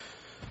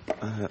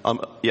I'm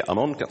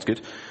on. That's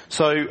good.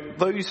 So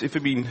those of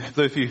you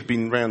who've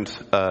been around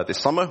this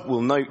summer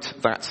will note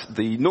that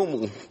the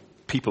normal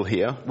people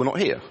here were not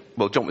here.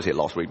 Well, John was here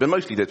last week, but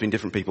mostly there's been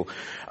different people.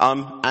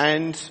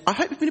 And I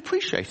hope you've been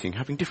appreciating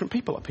having different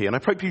people up here, and I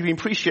hope you've been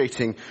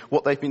appreciating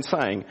what they've been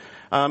saying.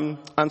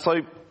 And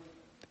so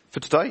for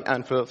today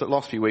and for the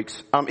last few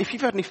weeks, if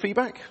you've had any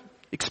feedback,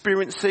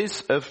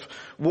 experiences of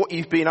what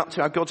you've been up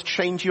to, how God's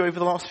changed you over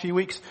the last few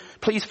weeks,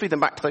 please feed them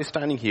back to those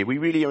standing here. We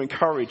really are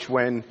encouraged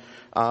when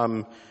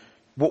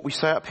what we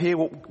say up here,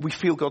 what we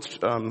feel God's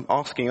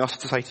asking us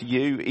to say to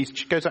you,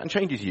 goes out and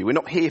changes you. We're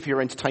not here for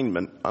your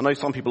entertainment. I know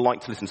some people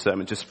like to listen to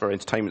sermons just for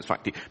entertainment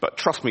factor, but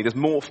trust me, there's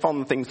more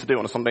fun things to do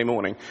on a Sunday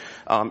morning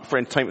for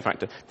entertainment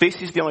factor.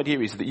 This is the idea,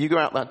 is that you go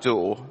out that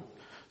door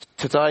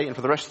today and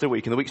for the rest of the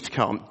week and the weeks to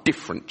come,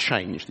 different,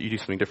 change, that you do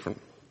something different.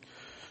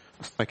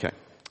 Okay.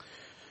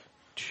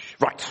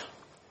 Right.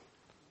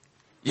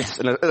 Yes,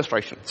 an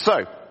illustration.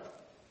 So,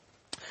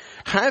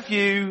 have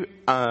you,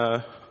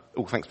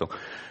 thanks Bill,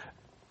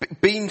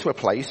 been to a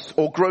place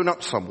or grown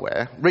up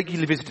somewhere,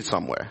 regularly visited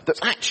somewhere,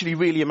 that's actually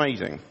really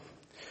amazing,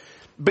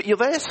 but you're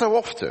there so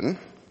often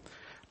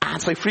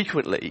and so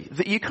frequently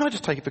that you kind of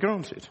just take it for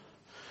granted.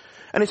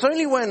 And it's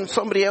only when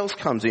somebody else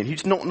comes in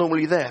who's not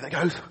normally there that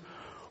goes,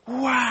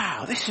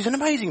 wow, this is an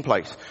amazing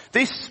place.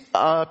 This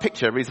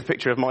picture is a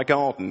picture of my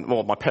garden,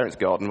 well, my parents'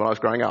 garden when I was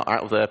growing up,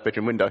 out of their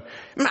bedroom window.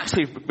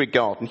 Massive big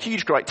garden,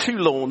 huge, great, 2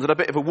 lawns and a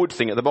bit of a wood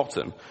thing at the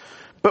bottom.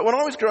 But when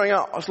I was growing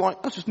up, I was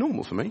like, that's just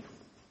normal for me.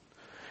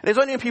 And it's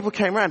only when people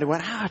came around and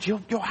went, your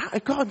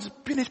garden's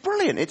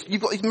brilliant.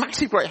 You've got this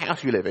massive, great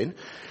house you live in,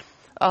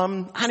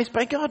 and it's a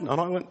big garden.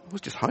 And I went, it was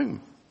just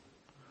home.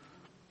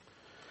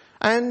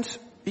 And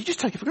you just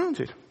take it for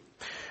granted.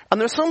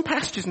 And there are some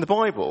passages in the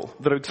Bible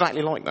that are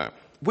exactly like that.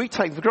 We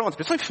take them for granted.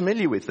 We're so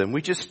familiar with them,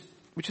 we just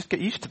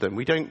get used to them.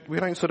 We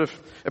don't sort of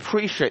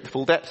appreciate the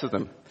full depths of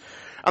them.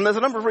 And there's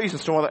a number of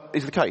reasons to why that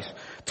is the case.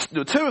 2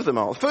 of them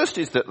are, the first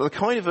is that the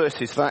kind of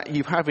verses that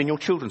you have in your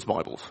children's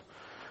Bibles.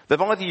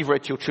 They've either you've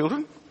read to your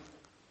children,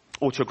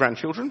 or to your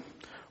grandchildren,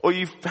 or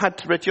you've had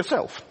to read to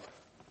yourself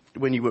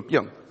when you were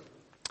young.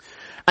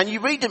 And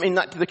you read them in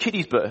the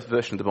kiddies'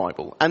 version of the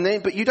Bible,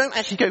 but you don't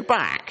actually go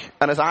back,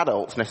 and as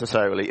adults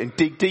necessarily, and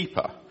dig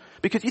deeper.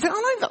 Because you think, I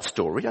know that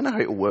story, I know how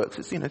it all works,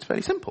 it's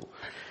fairly simple.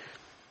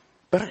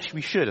 But actually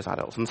we should as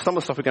adults. And some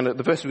of the stuff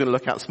the verses we're going to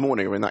look at this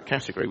morning are in that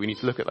category. We need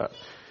to look at that.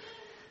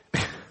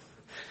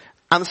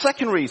 And the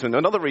second reason,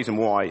 another reason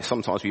why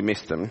sometimes we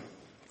miss them,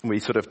 and we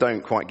sort of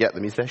don't quite get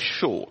them, is they're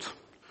short.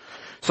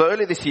 So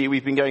earlier this year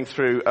we've been going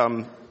through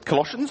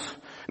Colossians.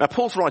 Now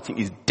Paul's writing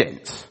is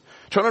dense.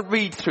 Trying to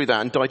read through that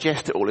and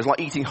digest it all is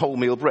like eating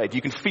wholemeal bread.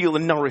 You can feel the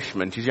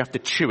nourishment as you have to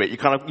chew it. You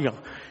kind of,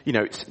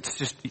 it's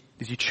just,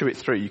 as you chew it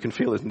through, you can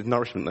feel there's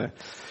nourishment there.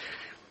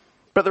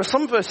 But there are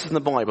some verses in the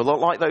Bible that are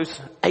like those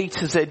A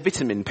to Z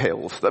vitamin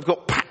pills that have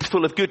got packed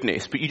full of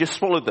goodness, but you just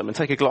swallow them and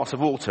take a glass of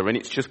water and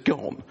it's just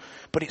gone.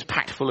 But it's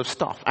packed full of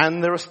stuff.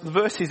 And there are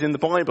verses in the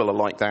Bible are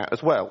like that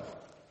as well.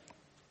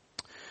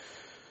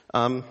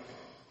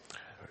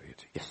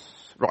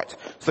 Yes. Right.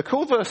 So the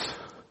core verse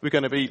we're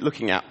going to be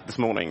looking at this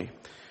morning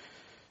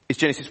is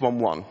Genesis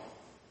 1:1.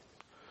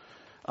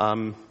 But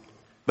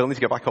I'll need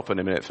to go back up in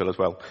a minute, Phil, as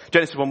well.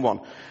 Genesis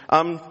 1:1.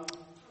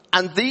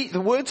 And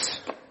the words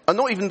are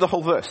not even the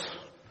whole verse.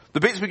 The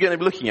bits we're going to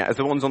be looking at is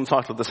the ones on the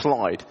title of the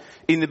slide.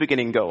 In the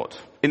beginning, God.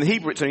 In the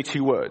Hebrew, it's only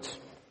 2 words.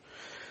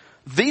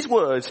 These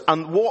words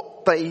and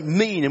what they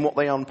mean and what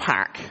they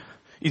unpack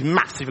is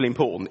massively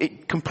important.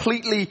 It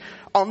completely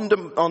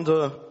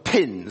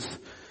underpins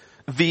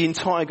the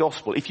entire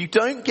gospel. If you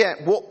don't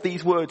get what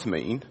these words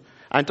mean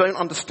and don't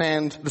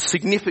understand the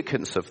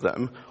significance of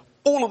them,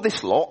 all of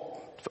this lot,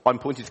 I'm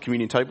pointing to the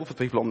communion table for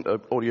people on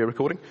audio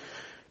recording,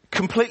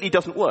 completely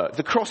doesn't work.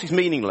 The cross is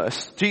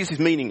meaningless. Jesus is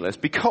meaningless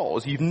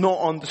because you've not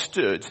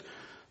understood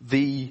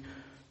the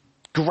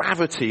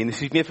gravity and the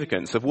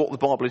significance of what the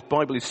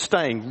Bible is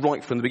saying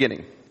right from the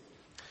beginning.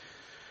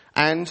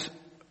 And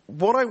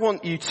what I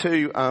want you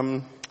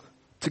to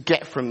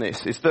get from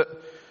this is that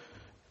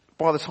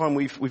by the time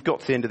we've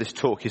got to the end of this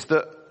talk is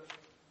that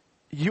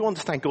you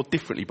understand God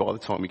differently by the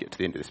time we get to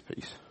the end of this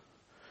piece.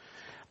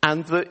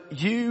 And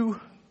that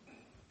you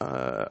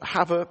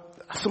have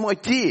some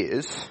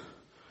ideas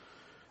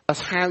as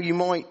how you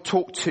might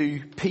talk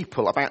to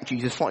people about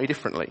Jesus slightly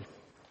differently.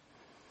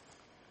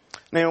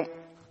 Now,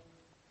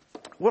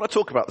 what I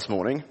talk about this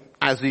morning,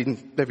 as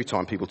in every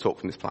time people talk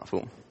from this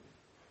platform,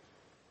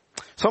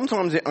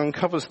 sometimes it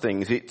uncovers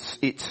things,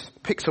 it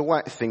picks away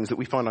at things that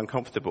we find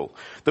uncomfortable.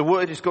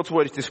 God's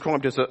word is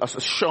described as a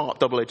sharp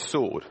double-edged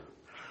sword,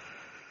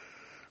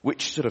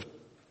 which sort of,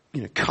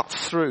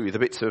 cuts through the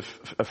bits of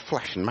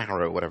flesh and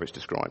marrow, or whatever it's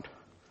described.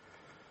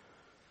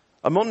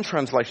 A modern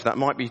translation that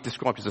might be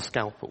described as a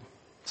scalpel.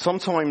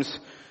 Sometimes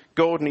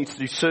God needs to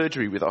do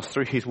surgery with us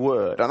through his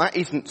word. And that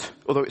isn't,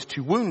 although it's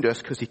to wound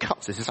us because he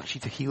cuts us, it's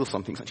actually to heal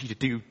something. It's actually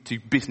to do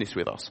business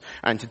with us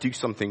and to do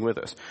something with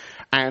us.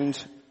 And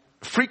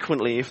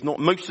frequently, if not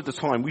most of the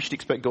time, we should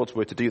expect God's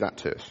word to do that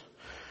to us.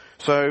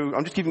 So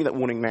I'm just giving you that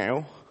warning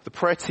now. The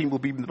prayer team will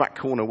be in the back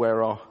corner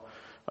where our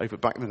over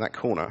back in that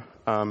corner.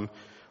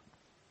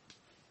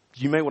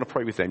 You may want to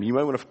pray with them. You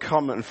may want to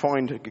come and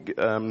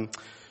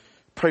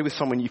pray with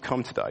someone you've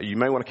come today. You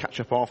may want to catch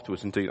up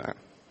afterwards and do that.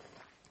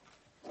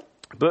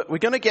 But we're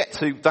going to get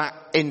to that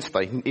end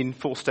state in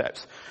 4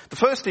 steps. The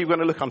first thing we're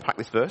going to unpack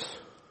this verse.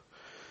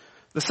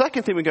 The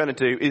second thing we're going to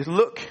do is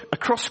look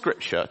across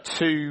Scripture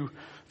to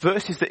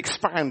verses that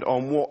expand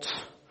on what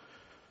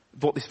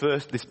this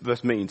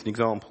verse means in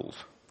examples.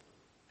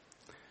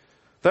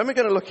 Then we're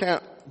going to look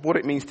at what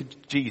it means to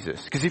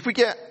Jesus. Because if we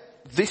get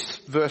this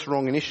verse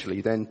wrong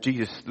initially, then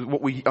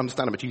what we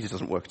understand about Jesus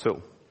doesn't work at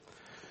all.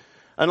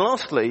 And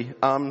lastly,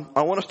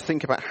 I want us to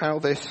think about how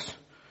this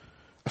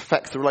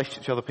affects the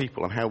relationship to other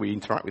people and how we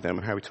interact with them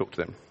and how we talk to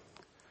them.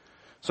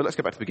 So let's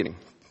go back to the beginning.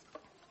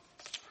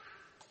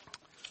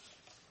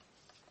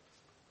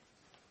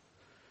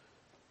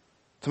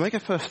 To make our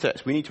first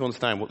steps, we need to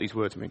understand what these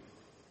words mean.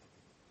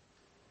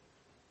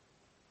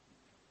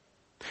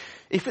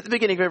 If at the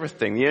beginning of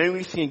everything, the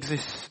only thing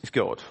exists is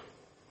God,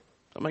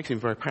 that makes him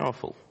very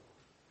powerful.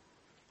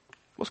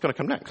 What's going to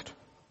come next?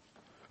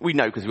 We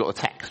know because we've got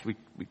the text.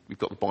 We've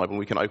got the Bible and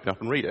we can open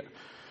up and read it.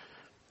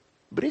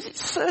 But is it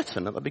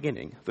certain at the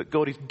beginning that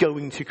God is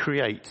going to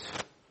create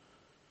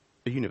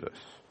a universe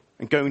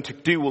and going to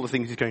do all the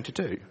things he's going to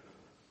do?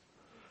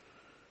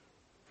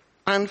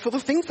 And for the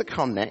things that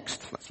come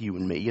next, that's you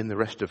and me and the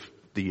rest of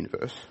the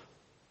universe,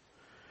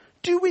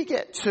 do we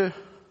get to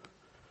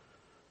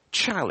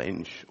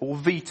challenge or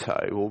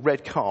veto or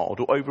red card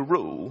or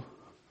overrule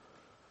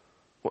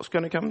what's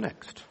going to come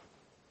next?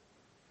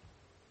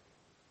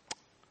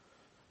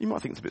 You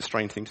might think it's a bit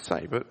strange thing to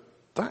say, but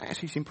that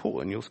actually is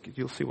important.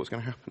 You'll see what's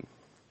going to happen.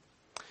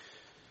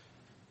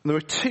 And there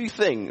are 2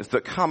 things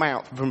that come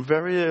out from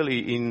very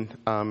early in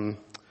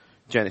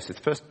Genesis,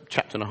 the first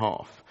chapter and a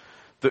half,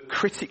 that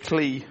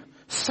critically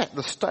set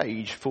the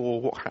stage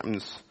for what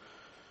happens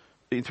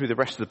through the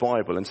rest of the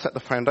Bible and set the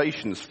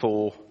foundations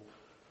for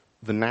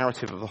the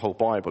narrative of the whole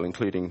Bible,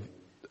 including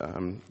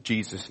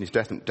Jesus and his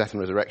death and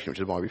resurrection, which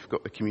is why we've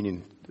got the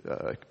communion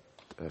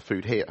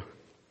food here.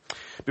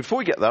 Before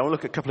we get there, I'll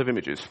look at a couple of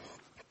images.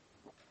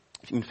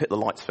 If you can fit the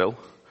lights, Phil.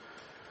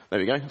 There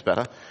we go, that's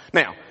better.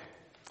 Now,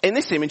 in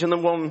this image and the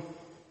one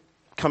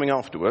coming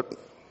afterward,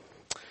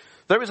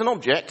 there is an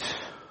object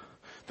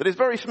that is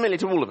very familiar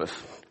to all of us.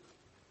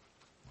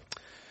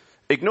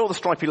 Ignore the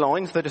stripy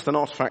lines, they're just an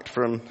artifact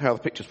from how the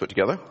picture's put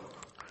together.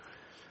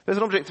 There's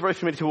an object very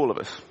familiar to all of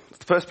us. It's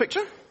the first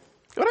picture.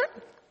 Got it?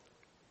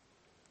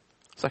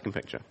 Second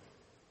picture.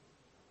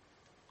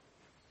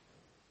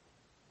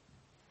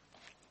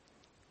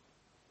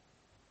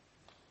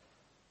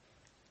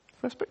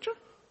 First picture.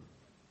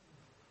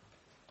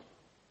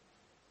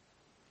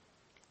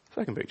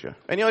 Second picture.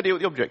 Any idea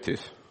what the object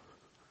is?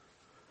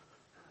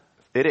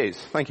 It is.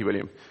 Thank you,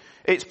 William.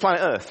 It's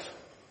planet Earth.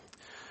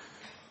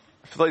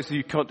 For those of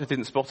you who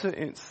didn't spot it,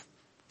 it's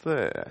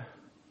there.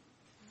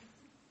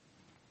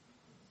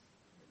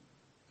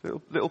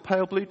 Little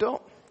pale blue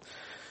dot.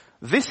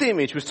 This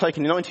image was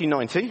taken in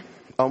 1990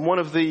 on one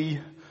of the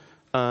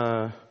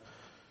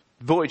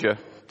Voyager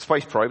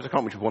space probes. I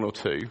can't remember which one or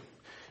two.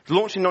 It was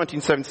launched in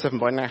 1977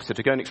 by NASA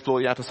to go and explore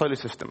the outer solar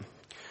system.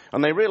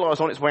 And they realised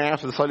on its way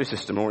out of the solar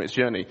system, or on its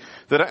journey,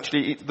 that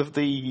actually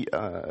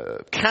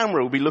the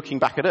camera will be looking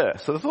back at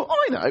Earth. So they thought,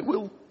 I know,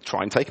 we'll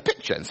try and take a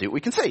picture and see what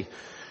we can see.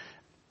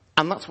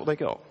 And that's what they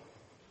got.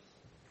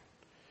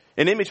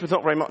 An image with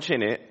not very much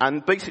in it,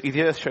 and basically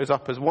the Earth shows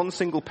up as one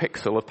single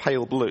pixel of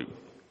pale blue.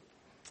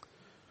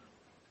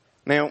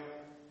 Now,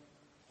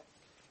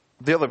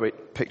 the other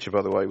picture,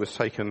 by the way, was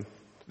taken,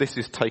 this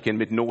is taken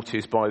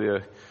mid-noughties by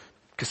the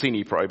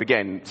Cassini probe.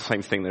 Again,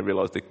 same thing, they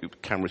realised the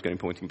camera was going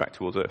pointing back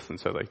towards Earth, and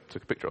so they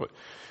took a picture of it.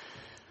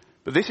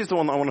 But this is the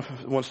one that I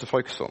want us to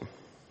focus on.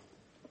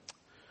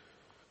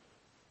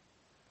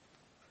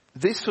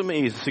 This, for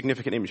me, is a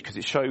significant image because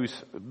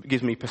it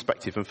gives me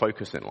perspective and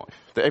focus in life.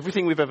 That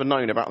everything we've ever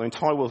known about the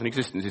entire world in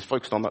existence is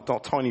focused on that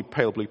tiny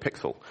pale blue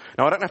pixel.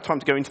 Now, I don't have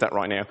time to go into that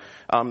right now.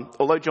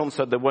 Although John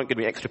said there weren't going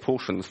to be extra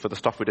portions for the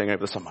stuff we're doing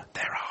over the summer,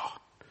 there are.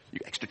 You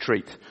get extra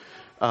treat.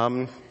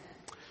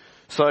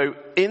 So,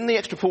 in the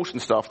extra portion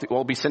stuff that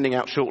I'll be sending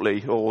out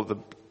shortly, or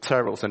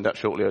Sarah will send out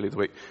shortly earlier this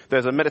week,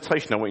 there's a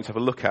meditation I want you to have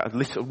a look at,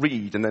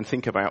 read, and then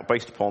think about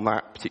based upon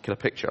that particular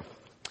picture.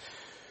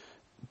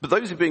 But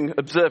those who've been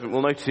observant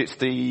will notice it's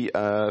the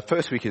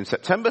first week in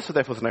September, so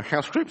therefore there's no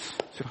house groups.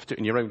 So you have to do it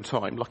in your own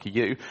time, lucky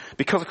you.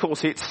 Because, of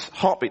course, it's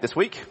Heartbeat this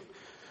week.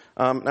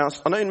 Now,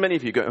 I know many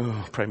of you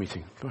go, prayer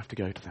meeting, do I have to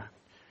go to that?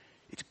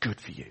 It's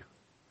good for you.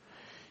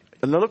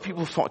 A lot of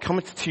people come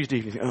into Tuesday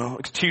evening,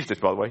 it's Tuesdays,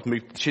 by the way.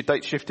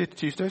 Date shifted,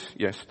 Tuesdays?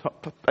 Yes.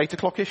 8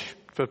 o'clock-ish?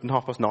 For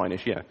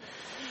 9:30-ish, yeah.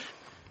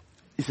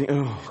 You think,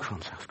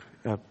 crumbs, house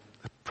group.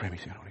 Prayer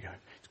meeting, I don't want to go.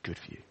 It's good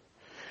for you.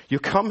 You'll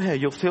come here,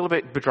 you'll feel a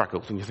bit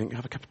bedraggled, and you think,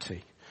 have a cup of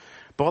tea.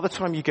 By the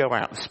time you go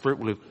out, the Spirit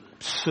will have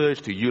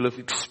surged through. You'll have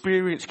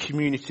experienced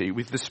community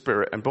with the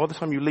Spirit, and by the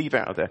time you leave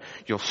out of there,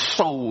 your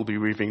soul will be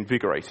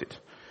reinvigorated,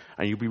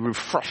 and you'll be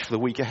refreshed for the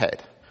week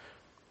ahead.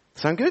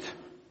 Sound good?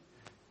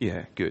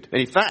 Yeah, good.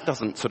 And if that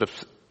doesn't sort of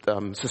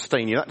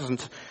sustain you. That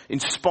doesn't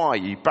inspire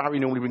you. Barry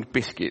normally brings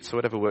biscuits or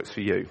whatever works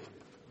for you.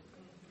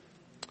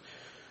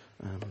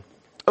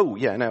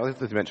 Now there's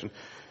the dimension.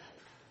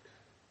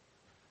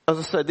 As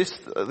I said,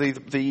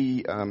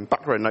 the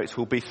background notes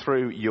will be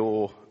through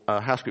your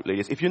house group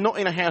leaders. If you're not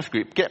in a house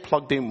group, get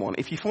plugged in one.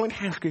 If you find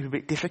house group a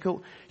bit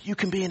difficult, you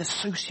can be an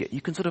associate.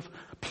 You can sort of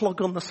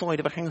plug on the side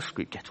of a house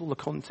group, get all the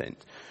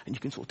content, and you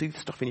can sort of do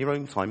stuff in your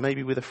own time,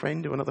 maybe with a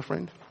friend or another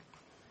friend.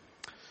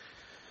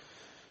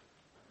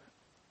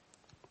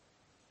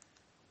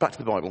 Back to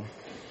the Bible.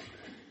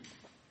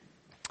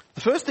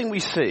 The first thing we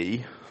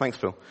see, thanks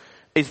Phil,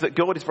 is that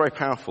God is very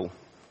powerful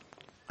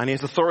and he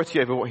has authority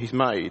over what he's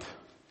made.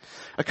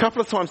 A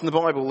couple of times in the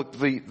Bible,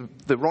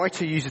 the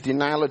writer uses the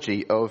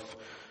analogy of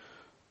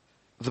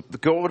the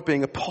God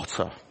being a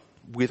potter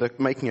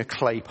making a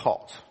clay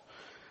pot.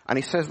 And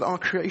he says that our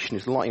creation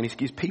is like, and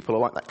his people are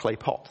like that clay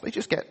pot. They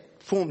just get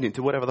formed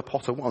into whatever the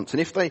potter wants. And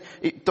if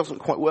it doesn't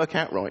quite work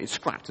out right, it's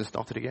scrapped and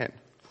started again.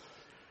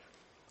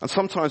 And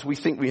sometimes we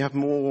think we have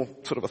more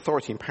sort of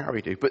authority and power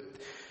we do, but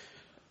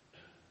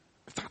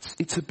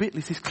it's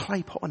this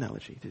clay pot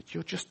analogy, that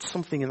you're just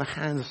something in the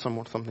hands of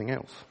something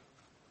else.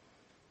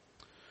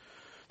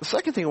 The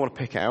second thing I want to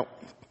pick out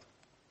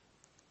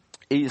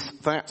is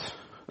that's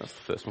the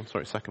first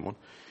one, second one,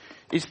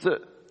 is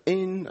that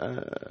in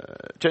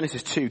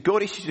Genesis 2,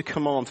 God issues a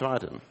command to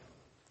Adam.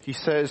 He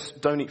says,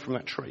 don't eat from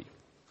that tree.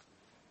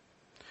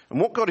 And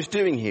what God is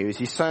doing here is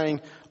he's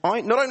saying,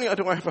 not only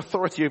do I have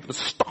authority over the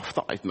stuff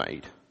that I've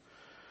made,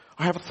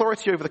 I have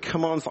authority over the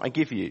commands that I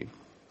give you.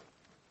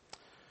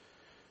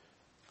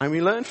 And we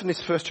learn from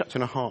this first chapter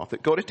and a half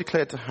that God is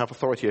declared to have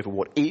authority over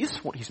what is,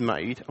 what he's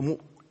made, and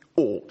what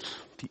ought.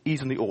 The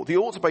is and the ought. The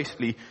oughts are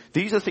basically,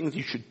 these are things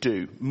you should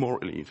do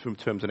morally from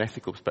terms of an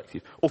ethical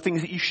perspective, or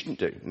things that you shouldn't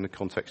do in the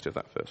context of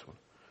that first one.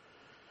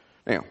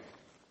 Now,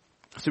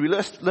 so we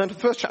learned from the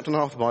first chapter and a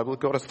half of the Bible that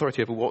God has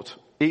authority over what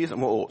is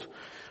and what ought.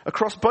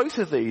 Across both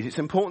of these, it's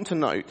important to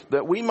note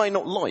that we may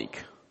not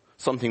like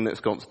something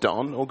that God's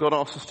done or God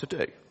asks us to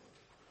do.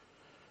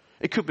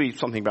 It could be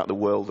something about the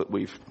world that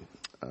we've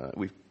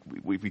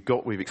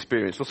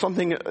experienced, or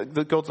something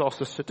that God's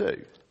asked us to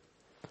do.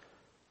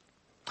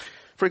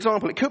 For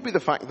example, it could be the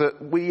fact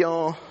that we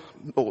are,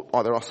 or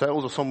either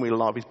ourselves or someone we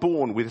love is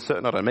born with a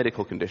certain,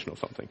 medical condition or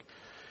something.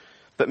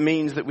 That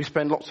means that we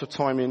spend lots of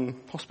time in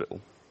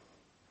hospital.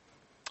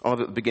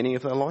 Either at the beginning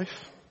of their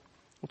life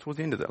or towards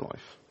the end of their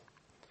life.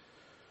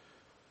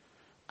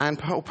 And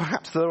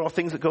perhaps there are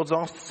things that God's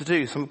asked us to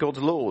do, some of God's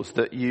laws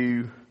that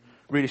you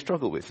really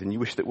struggle with and you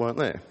wish that weren't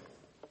there.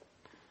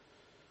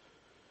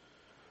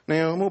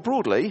 Now, more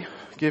broadly,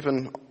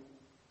 given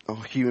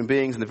human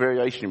beings and the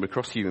variation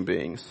across human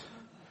beings,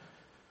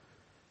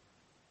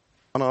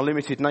 and our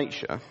limited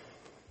nature,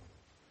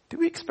 do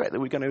we expect that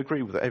we're going to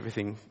agree with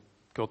everything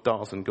God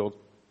does and God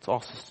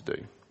asks us to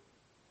do?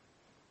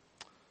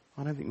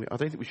 I don't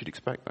think we should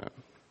expect that.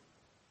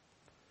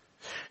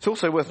 It's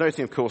also worth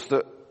noting, of course,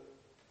 that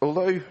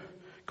although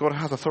God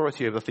has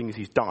authority over the things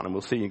he's done, and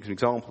we'll see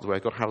examples where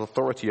God has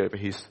authority over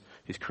his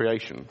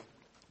creation,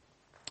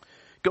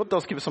 God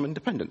does give us some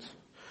independence.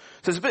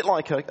 So it's a bit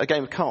like a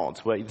game of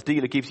cards where the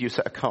dealer gives you a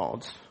set of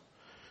cards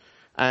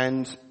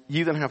and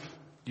you then have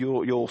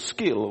your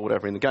skill or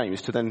whatever in the game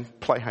is to then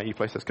play how you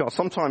place those cards.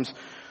 Sometimes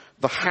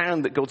the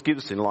hand that God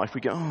gives us in life,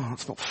 we go,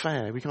 that's not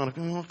fair. We kind of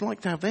go, I'd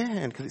like to have their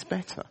hand because it's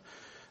better.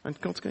 And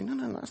God's going,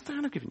 no, that's the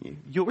hand I've given you.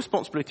 Your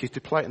responsibility is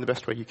to play it in the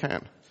best way you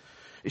can.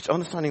 It's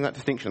understanding that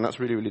distinction. That's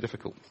really, really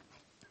difficult.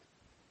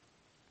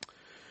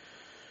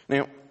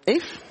 Now,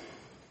 if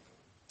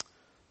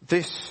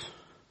this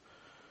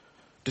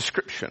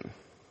description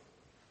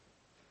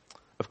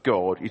of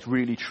God is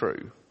really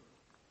true,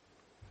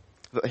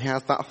 that he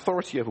has that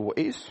authority over what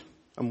is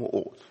and what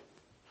ought,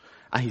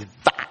 and he's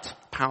that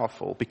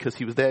powerful because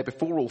he was there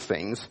before all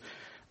things,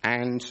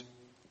 and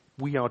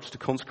we are just a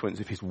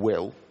consequence of his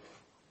will,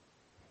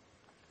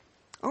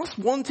 us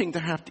wanting to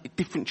have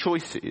different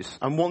choices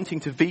and wanting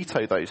to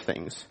veto those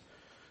things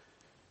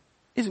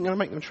isn't going to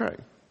make them true.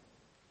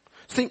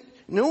 See,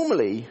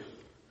 normally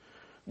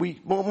we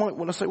might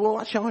want to say, well,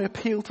 actually, I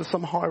appeal to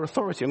some higher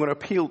authority. I'm going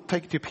to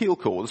take it to appeal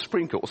court, the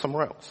Supreme Court, or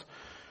somewhere else.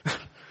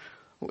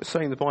 What we're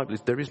saying in the Bible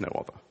is there is no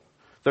other.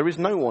 There is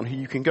no one who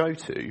you can go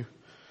to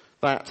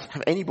that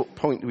have any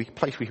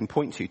place we can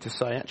point to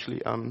say,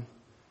 actually,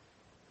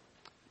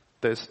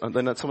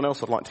 then someone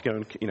else I'd like to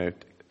go and,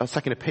 a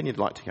second opinion I'd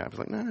like to have. It's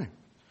like, no.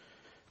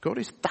 God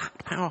is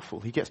that powerful.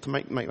 He gets to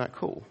make that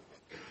call.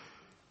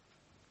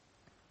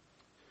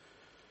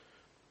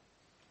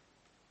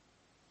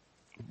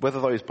 Whether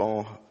those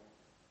are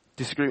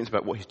disagreements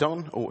about what he's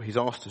done or what he's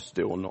asked us to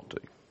do or not do.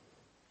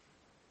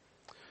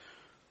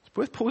 It's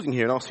worth pausing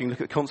here and asking to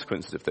look at the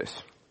consequences of this.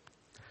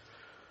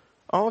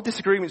 Are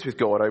disagreements with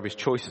God over his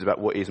choices about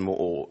what is and what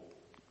ought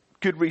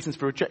good reasons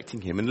for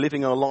rejecting him and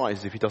living our lives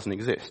as if he doesn't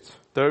exist?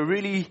 There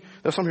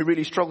are some who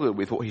really struggle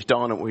with what he's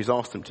done and what he's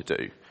asked them to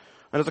do.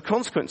 And as a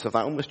consequence of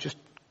that, almost just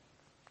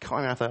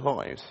cutting out their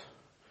lives.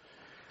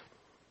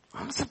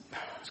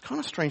 It's kind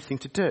of a strange thing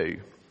to do.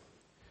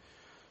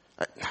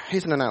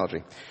 Here's an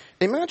analogy.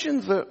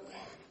 Imagine that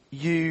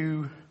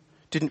you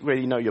didn't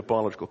really know your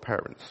biological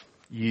parents.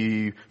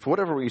 For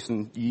whatever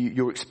reason,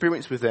 your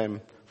experience with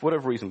them, for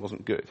whatever reason,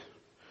 wasn't good.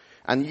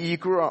 And you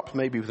grew up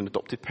maybe with an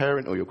adopted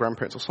parent or your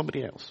grandparents or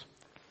somebody else.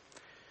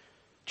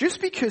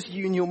 Just because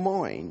you in your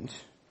mind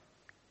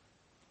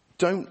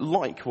don't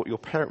like what your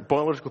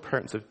biological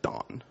parents have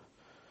done,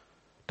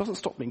 doesn't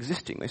stop them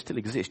existing. They still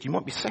exist. You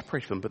might be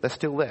separated from them, but they're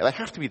still there. They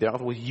have to be there,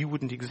 otherwise you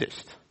wouldn't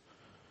exist.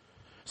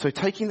 So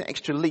taking the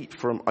extra leap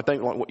from, I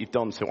don't like what you've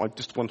done, so I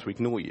just want to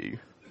ignore you,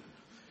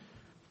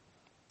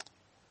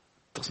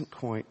 doesn't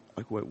quite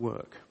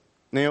work.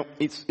 Now,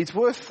 it's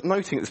worth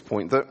noting at this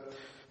point that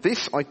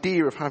this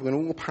idea of having an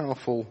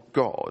all-powerful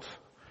God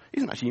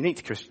isn't actually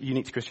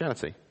unique to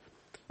Christianity.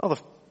 Other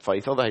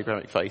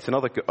Abrahamic faiths and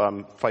other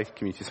faith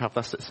communities have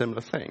that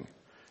similar thing.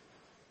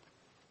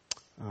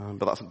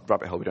 But that's a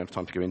rabbit hole we don't have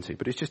time to go into.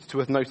 But it's just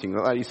worth noting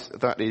that's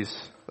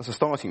a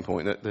starting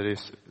point that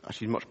is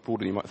actually much broader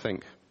than you might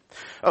think.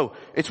 Oh,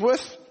 it's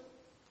worth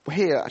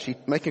here actually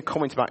making a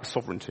comment about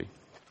sovereignty.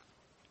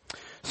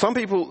 Some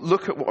people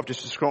look at what I've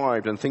just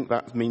described and think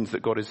that means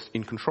that God is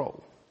in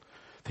control.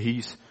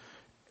 He's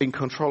in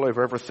control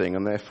over everything,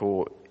 and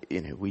therefore,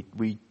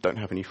 we don't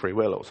have any free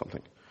will or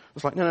something.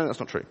 It's like, no, that's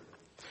not true.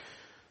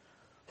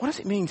 What does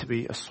it mean to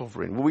be a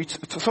sovereign? Well,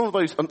 some of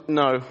those,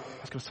 no, I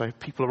was going to say,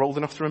 people are old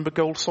enough to remember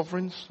gold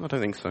sovereigns? I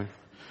don't think so.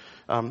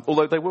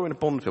 Although they were in a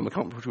Bond film, I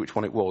can't remember which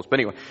one it was. But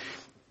anyway,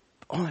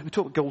 we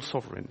talk about gold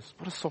sovereigns.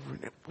 What is sovereign?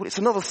 Well, it's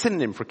another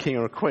synonym for a king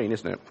or a queen,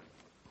 isn't it?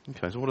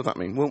 Okay, so what does that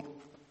mean? Well,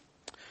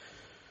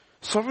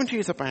 sovereignty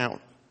is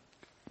about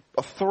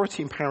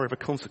authority and power over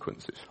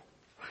consequences.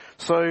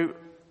 So,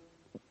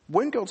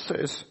 when God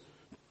says,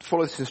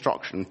 follow this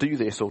instruction, do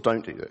this or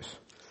don't do this,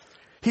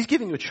 he's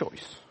giving you a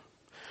choice.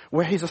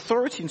 Where his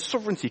authority and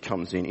sovereignty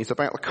comes in is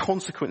about the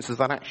consequences of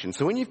that action.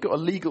 So when you've got a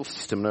legal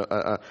system,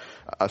 a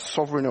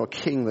sovereign or a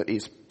king that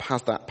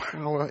has that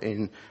power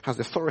has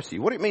authority,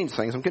 what it means is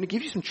I'm going to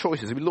give you some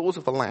choices, there'll be laws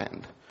of the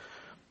land.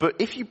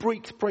 But if you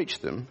breach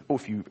them, or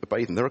if you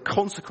obey them, there are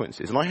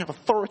consequences. And I have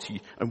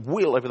authority and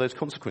will over those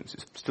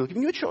consequences. I'm still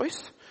giving you a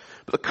choice,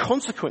 but the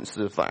consequences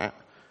of that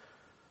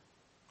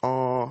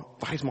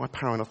is my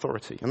power and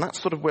authority. And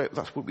that's sort of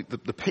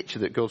the picture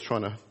that God's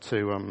trying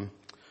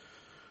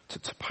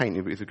to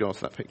paint with regards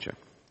to that picture.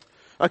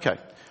 Okay,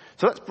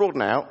 so let's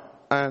broaden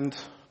out and,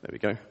 there we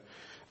go,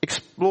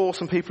 explore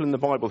some people in the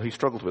Bible who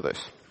struggled with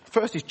this.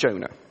 First is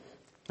Jonah.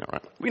 All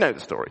right, we know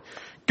the story.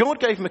 God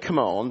gave him a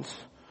command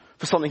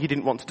for something he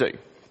didn't want to do.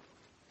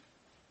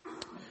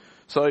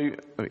 So, there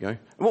we go. And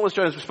what was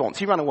Jonah's response?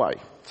 He ran away.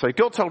 So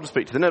God told him to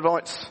speak to the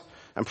Ninevites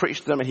and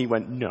preach to them, and he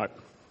went, no.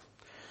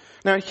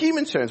 Now, in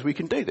human terms, we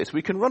can do this.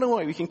 We can run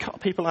away, we can cut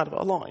people out of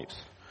our lives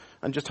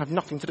and just have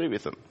nothing to do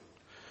with them.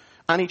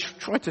 And he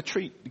tried to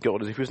treat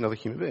God as if he was another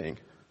human being.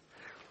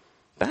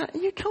 But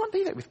you can't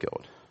do that with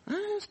God.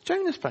 As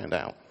Jonah's found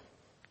out.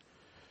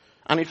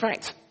 And in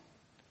fact,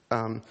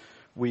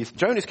 with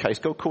Jonah's case,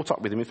 God caught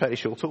up with him in fairly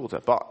short order.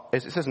 But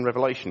as it says in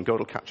Revelation, God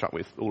will catch up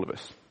with all of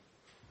us.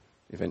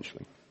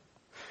 Eventually.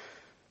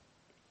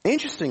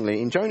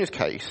 Interestingly, in Jonah's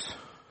case,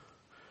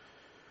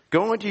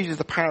 God uses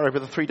the power over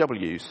the 3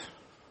 W's.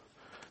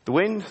 The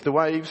wind, the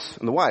waves,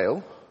 and the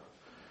whale,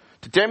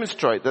 to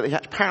demonstrate that he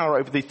had power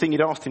over the thing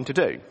he'd asked him to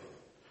do.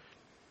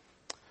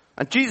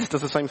 And Jesus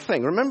does the same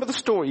thing. Remember the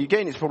story,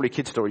 again it's probably a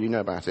kid's story, you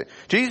know about it.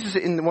 Jesus is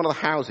in one of the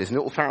houses and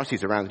all the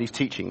Pharisees around and he's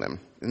teaching them.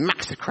 A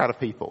massive crowd of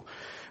people.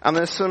 And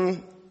there's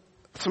some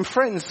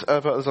friends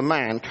there's a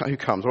man who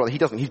comes, well he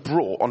doesn't, he's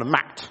brought on a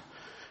mat.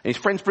 And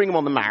his friends bring him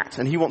on the mat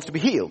and he wants to be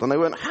healed. And they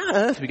went, how on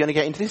earth are we going to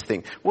get into this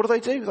thing? What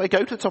do? They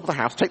go to the top of the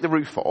house, take the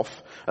roof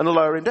off and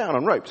lower him down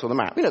on ropes on the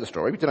mat. We know the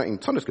story, we did that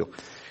in Sunday school.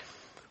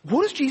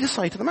 What does Jesus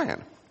say to the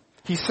man?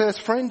 He says,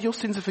 friend, your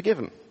sins are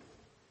forgiven.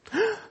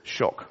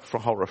 Shock, for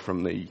horror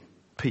from the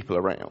people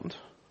around.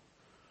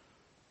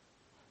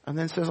 And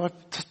then says,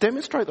 to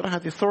demonstrate that I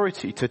have the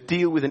authority to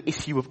deal with an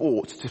issue of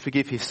ought, to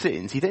forgive his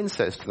sins, he then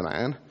says to the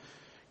man,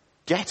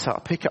 get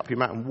up, pick up your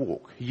mat and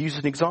walk. He uses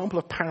an example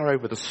of power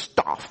over the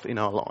stuff in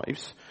our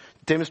lives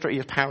to demonstrate he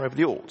has power over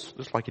the oughts,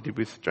 just like he did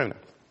with Jonah.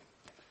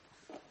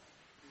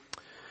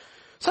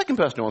 Second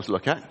person I want to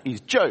look at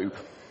is Job.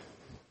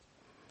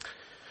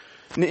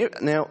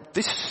 Now,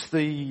 the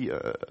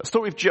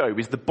story of Job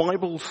is the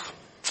Bible's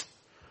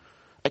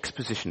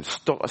exposition,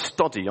 a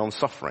study on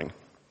suffering.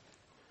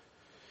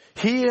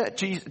 Here,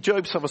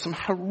 Job suffers some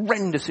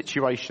horrendous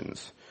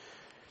situations.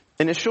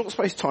 In a short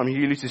space of time, he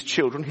loses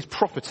children, his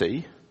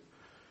property,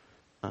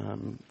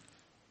 and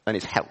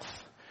his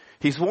health.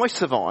 His wife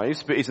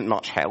survives, but isn't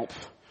much help,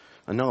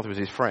 and neither is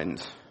his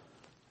friend.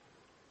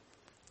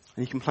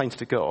 And he complains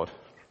to God.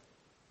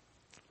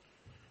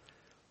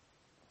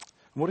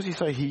 What does he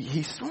say?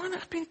 He says, well,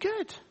 that's been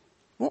good.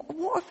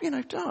 What have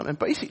you done? And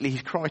basically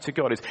his cry to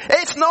God is,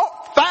 it's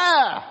not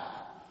fair!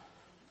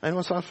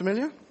 Anyone sound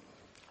familiar?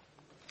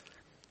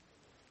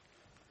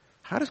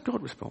 How does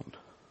God respond?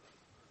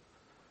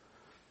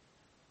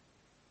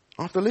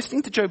 After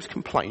listening to Job's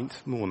complaint,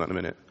 more on that in a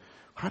minute,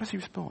 how does he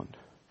respond?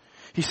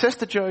 He says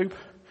to Job,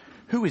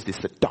 who is this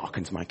that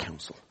darkens my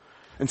counsel?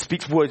 and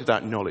speaks words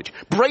without knowledge.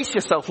 Brace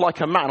yourself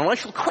like a man, and I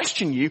shall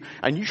question you,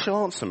 and you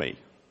shall answer me.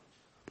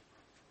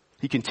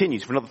 He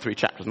continues for another 3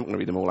 chapters. I'm not going to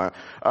read them all out.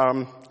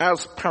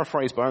 As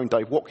paraphrased by our own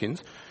Dave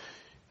Watkins,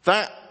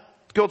 that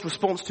God's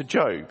response to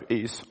Job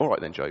is, all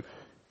right then, Job,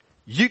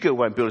 you go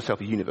away and build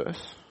yourself a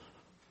universe.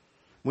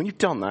 When you've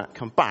done that,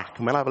 come back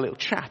and we'll have a little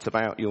chat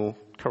about your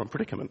current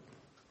predicament.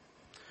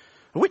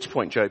 At which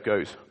point Job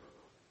goes,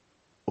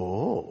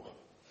 oh,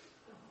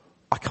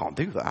 I can't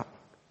do that.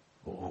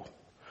 Oh,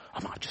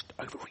 I might just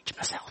overreach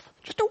myself.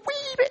 Just a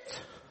wee bit.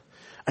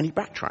 And he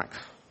backtracks.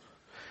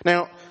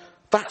 Now,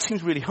 that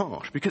seems really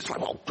harsh because it's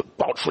like, well,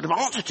 God should have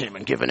answered him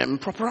and given him a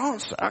proper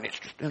answer. And it's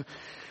just,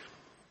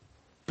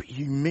 but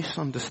you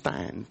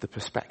misunderstand the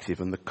perspective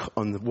and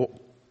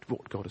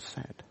what God has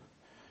said.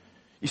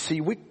 You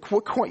see, we're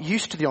quite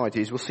used to the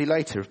ideas, we'll see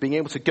later, of being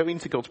able to go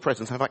into God's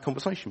presence and have that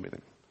conversation with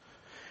him.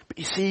 But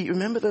you see,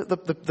 remember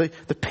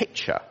the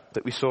picture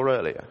that we saw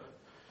earlier?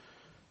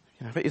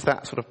 You know, if it is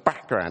that sort of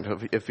background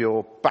of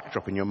your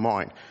backdrop in your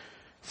mind,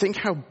 think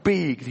how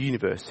big the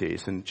universe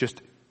is and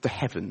just the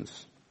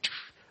heavens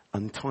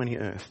and tiny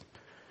earth.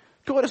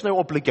 God has no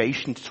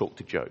obligation to talk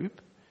to Job.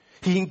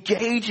 He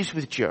engages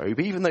with Job,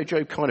 even though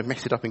Job kind of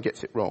messes it up and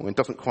gets it wrong and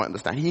doesn't quite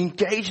understand. He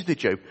engages with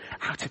Job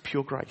out of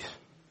pure grace.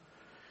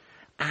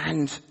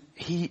 And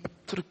he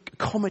sort of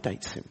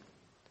accommodates him.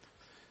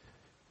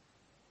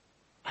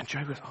 And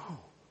Job goes, oh.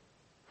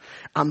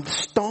 And the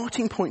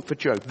starting point for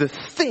Job, the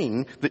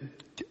thing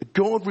that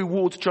God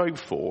rewards Job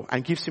for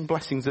and gives him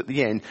blessings at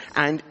the end,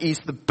 and is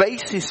the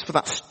basis for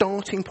that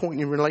starting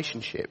point in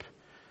relationship,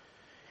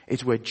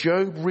 is where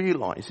Job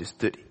realizes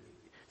that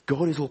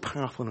God is all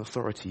powerful and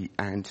authority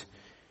and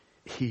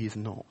he is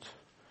not.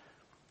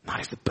 That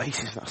is the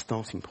basis of that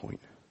starting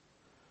point.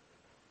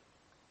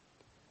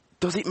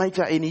 Does it make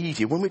that any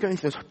easier? When we're going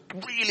through those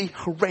really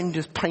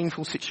horrendous,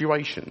 painful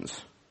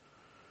situations,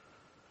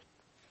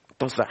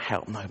 does that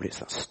help? No, but it's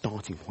that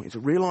starting point. It's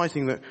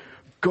realizing that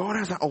God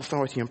has that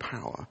authority and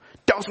power,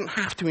 doesn't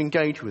have to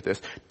engage with us,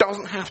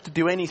 doesn't have to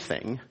do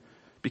anything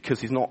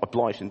because he's not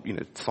obliged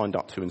and, signed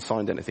up to and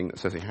signed anything that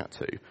says he had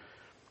to.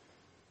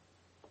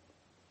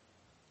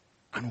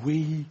 And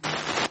we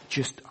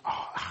just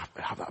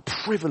have that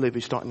privilege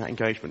of starting that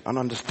engagement and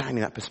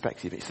understanding that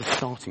perspective. It's the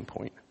starting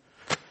point.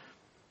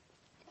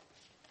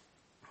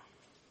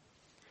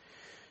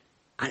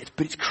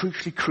 But it's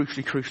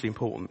crucially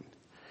important.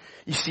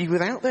 You see,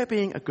 without there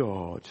being a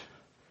God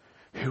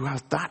who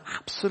has that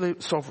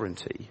absolute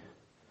sovereignty,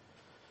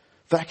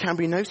 there can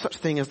be no such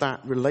thing as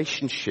that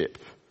relationship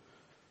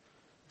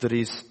that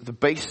is the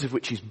basis of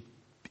which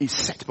is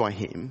set by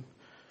him,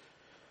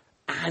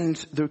 and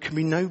there can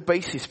be no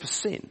basis for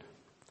sin.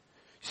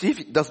 See,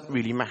 if it doesn't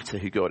really matter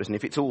who God is, and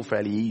if it's all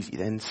fairly easy,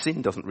 then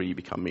sin doesn't really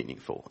become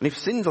meaningful. And if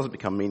sin doesn't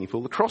become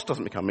meaningful, the cross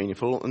doesn't become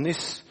meaningful, and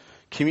this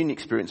community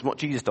experience, what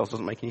Jesus does,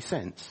 doesn't make any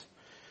sense.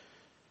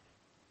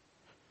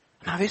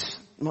 Now this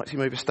might seem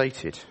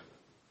overstated,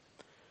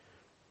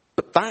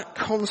 but that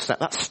concept,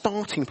 that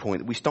starting point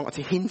that we start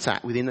to hint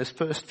at within those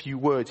first few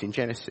words in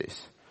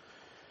Genesis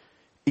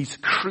is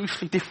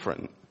crucially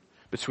different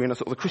between a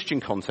sort of the Christian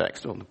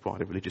context, or the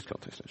wider religious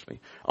context actually,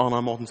 and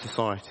our modern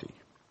society.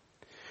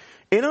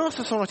 In our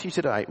society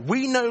today,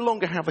 we no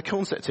longer have the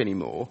concept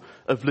anymore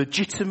of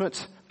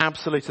legitimate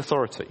absolute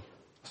authority.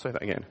 I'll say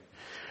that again.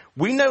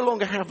 We no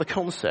longer have the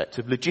concept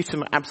of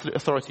legitimate absolute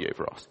authority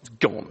over us. It's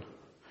gone.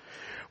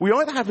 We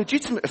either have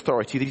legitimate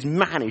authority that is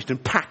managed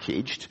and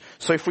packaged.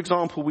 So, for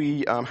example,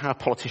 we have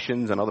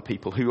politicians and other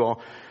people who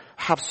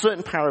have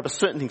certain power over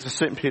certain things for a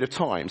certain period of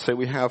time. So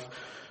we have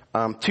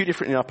two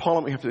different in our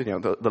parliament. We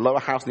have the lower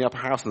house and the upper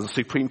house, and the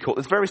Supreme Court.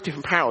 There's various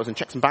different powers and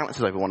checks and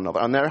balances over one another,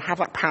 and they have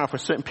that power for a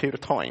certain period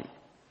of time.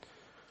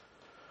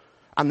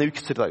 And they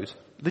consider those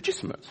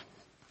legitimate.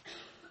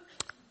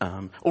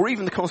 Or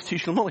even the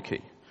constitutional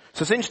monarchy.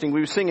 So it's interesting, we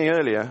were singing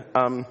earlier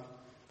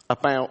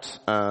about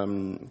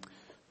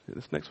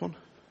this next one.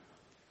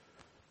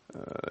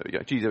 There we go.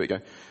 Jesus, there we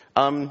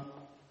go.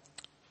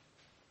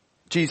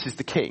 Jesus is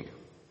the king.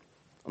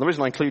 And the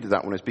reason I included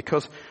that one is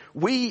because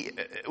we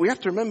have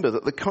to remember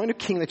that the kind of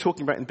king they're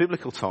talking about in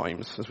biblical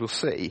times, as we'll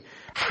see,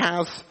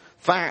 has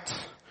that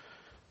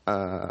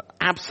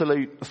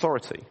absolute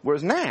authority.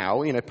 Whereas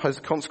now, as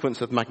a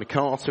consequence of Magna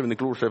Carta and the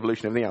Glorious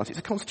Revolution and everything else, it's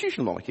a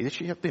constitutional monarchy.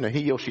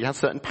 He or she has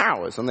certain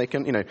powers, and they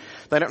don't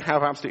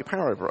have absolute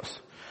power over us.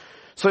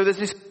 So there's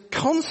this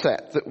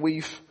concept that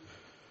we've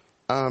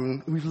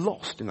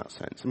lost in that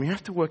sense, and we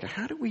have to work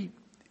out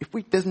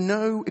there's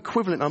no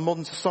equivalent in our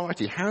modern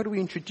society, how do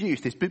we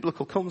introduce this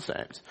biblical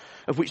concept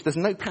of which there's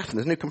no pattern,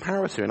 there's no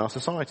comparator in our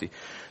society?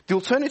 The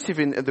alternative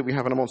that we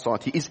have in our modern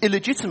society is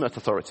illegitimate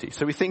authority.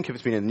 So we think of,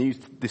 it's been in the news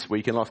this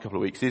week, in the last couple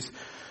of weeks, is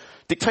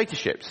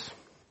dictatorships.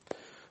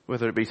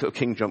 Whether it be sort of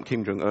Kim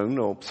Jong-un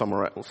or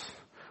somewhere else.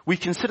 We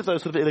consider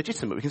those sort of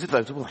illegitimate. We consider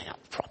those, they're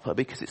not proper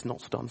because it's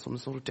not done on some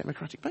sort of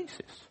democratic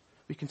basis.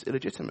 We consider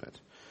illegitimate.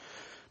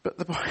 But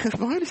the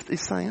Bible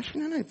is saying,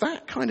 actually, no,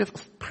 that kind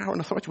of power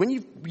and authority, when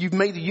you've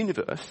made the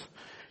universe,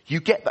 you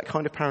get that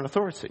kind of power and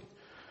authority.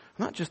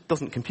 And that just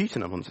doesn't compute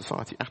in our modern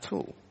society at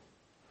all.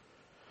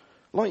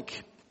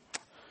 Like,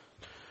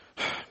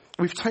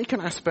 we've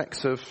taken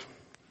aspects of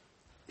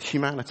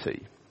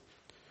humanity.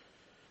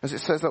 As it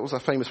says, that was a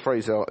famous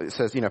phrase, it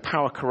says,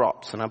 power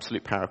corrupts and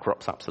absolute power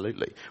corrupts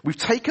absolutely. We've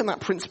taken that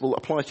principle that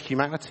applies to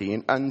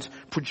humanity and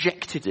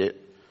projected it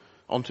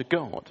onto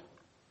God.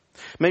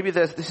 Maybe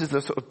this is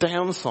the sort of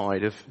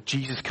downside of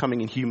Jesus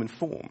coming in human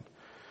form.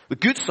 The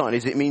good side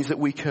is it means that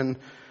we can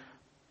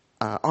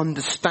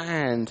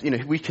understand,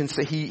 we can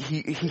say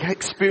he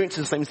experiences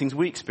the same things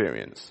we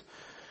experience.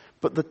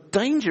 But the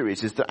danger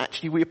is that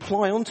actually we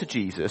apply onto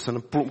Jesus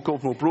and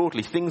God more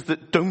broadly things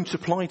that don't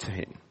apply to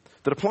him,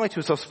 that apply to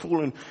us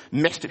fallen,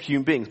 messed up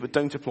human beings, but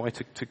don't apply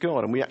to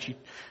God.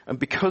 And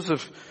because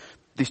of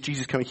this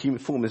Jesus coming in human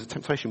form, there's a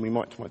temptation we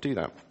might do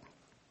that.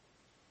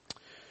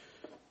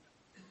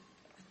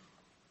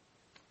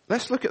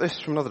 Let's look at this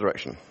from another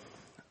direction.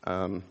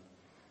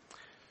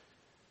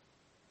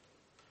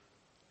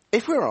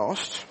 If we're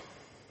asked,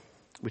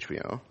 which we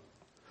are,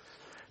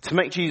 to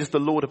make Jesus the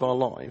Lord of our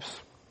lives,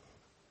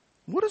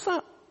 what does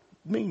that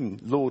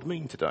Lord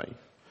mean today?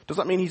 Does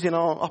that mean he's in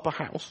our upper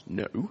house?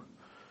 No.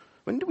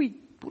 What do we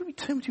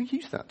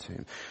use that to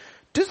him?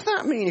 Does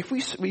that mean if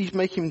we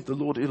make him the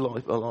Lord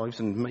of our lives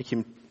and make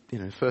him,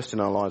 first in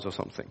our lives or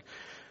something,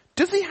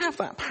 does he have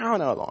that power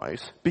in our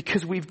lives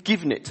because we've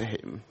given it to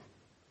him,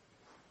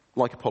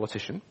 like a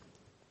politician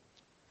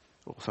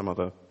or some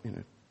other,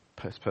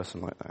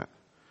 person like that?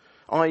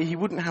 He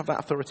wouldn't have that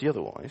authority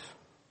otherwise.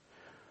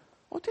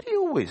 Or did he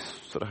always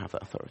sort of have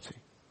that authority?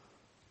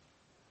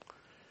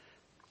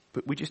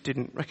 But we just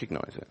didn't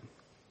recognize it.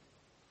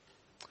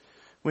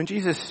 When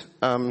Jesus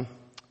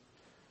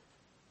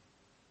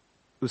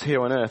was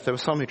here on earth, there were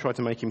some who tried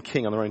to make him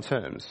king on their own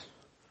terms,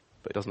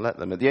 but he doesn't let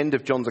them. At the end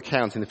of John's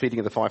account in the feeding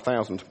of the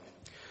 5,000,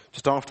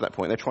 just after that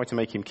point, they tried to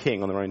make him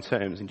king on their own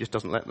terms and he just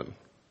doesn't let them.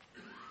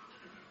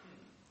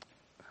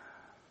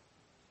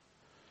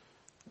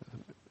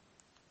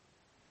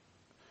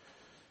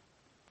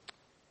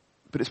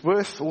 But it's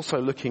worth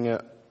also looking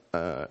at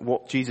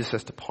what Jesus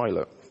says to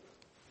Pilate.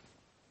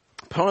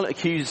 Pilate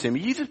accuses him, are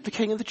you the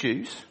king of the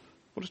Jews?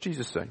 What does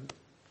Jesus say?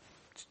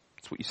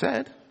 It's what you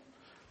said.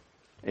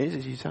 It is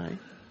as you say.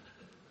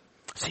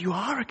 So you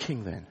are a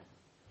king then.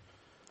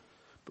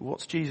 But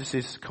what's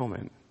Jesus'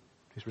 comment,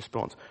 his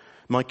response?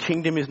 My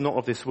kingdom is not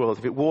of this world.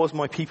 If it was,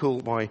 my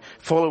people, my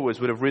followers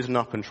would have risen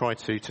up and tried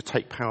to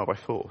take power by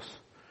force.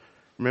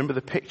 Remember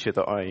the picture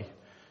that I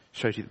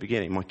showed you at the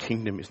beginning? My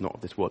kingdom is not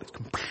of this world. It's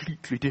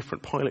completely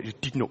different. Pilate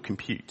just did not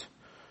compute.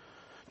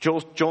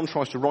 John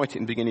tries to write it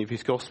in the beginning of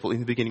his gospel.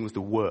 In the beginning was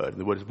the Word, and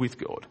the Word is with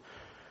God.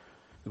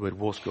 The Word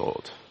was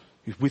God.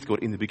 He was with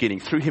God in the beginning.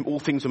 Through him all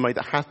things were made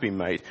that have been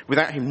made.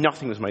 Without him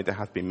nothing was made that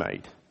has been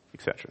made,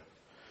 etc.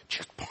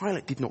 Just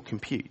Pilate did not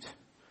compute.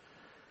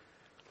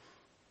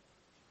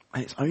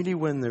 And it's only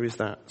when there is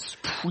that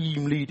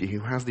supreme leader who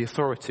has the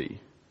authority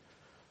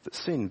that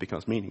sin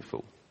becomes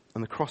meaningful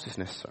and the cross is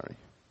necessary.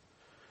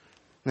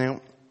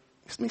 Now,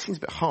 this may seem a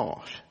bit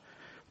harsh,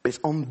 but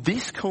it's on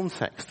this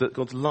context that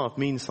God's love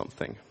means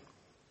something.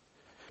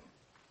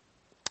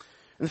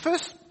 In the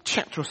first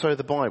chapter or so of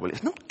the Bible,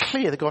 it's not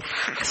clear that God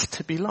has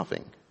to be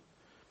loving.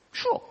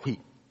 Sure, he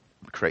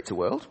creates a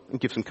world and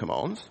gives them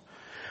commands,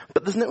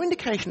 but there's no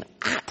indication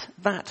at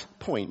that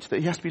point that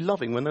he has to be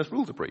loving when those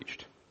rules are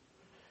breached.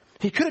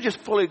 He could have just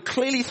followed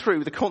clearly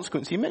through the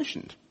consequence he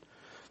mentioned.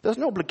 There's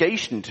no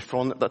obligation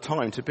from that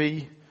time to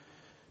be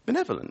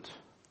benevolent.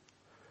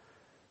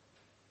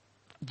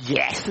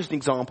 Yes, there's an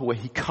example where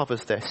he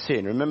covers their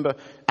sin. Remember,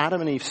 Adam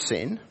and Eve's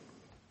sin,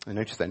 and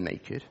notice they're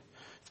naked.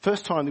 The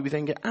first time that we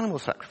then get animal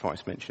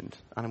sacrifice mentioned.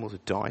 Animals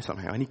would die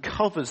somehow. And he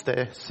covers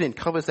their sin,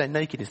 covers their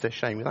nakedness, their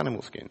shame with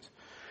animal skins.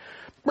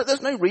 But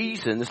there's no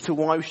reason as to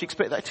why we should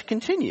expect that to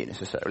continue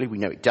necessarily. We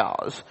know it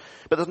does.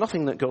 But there's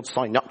nothing that God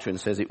signed up to and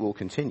says it will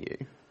continue.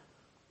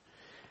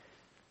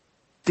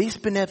 This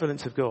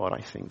benevolence of God,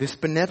 I think, this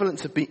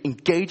benevolence of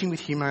engaging with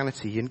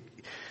humanity and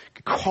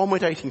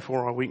accommodating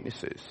for our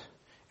weaknesses,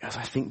 is,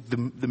 I think,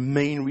 the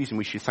main reason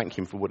we should thank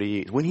him for what he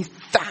is. When he's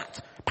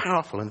that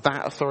powerful and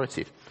that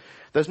authoritative,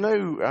 there's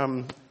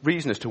no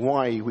reason as to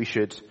why we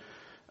should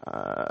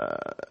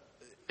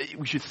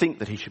think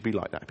that he should be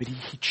like that. But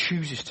he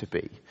chooses to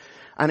be.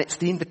 And it's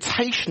the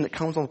invitation that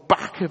comes on the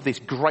back of this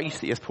grace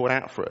that he has poured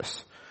out for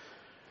us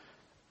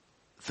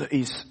that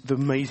is the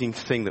amazing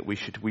thing that we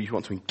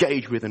want to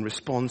engage with and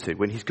respond to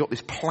when he's got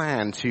this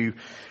plan to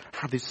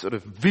have this sort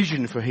of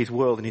vision for his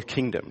world and his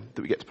kingdom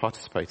that we get to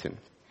participate in.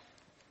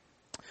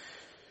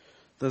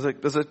 There's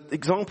an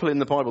example in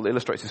the Bible that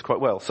illustrates this quite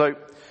well. So,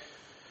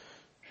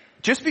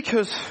 just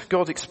because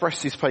God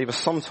expresses his favour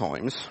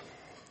sometimes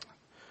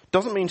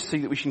doesn't mean to see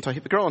that we shouldn't take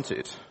it for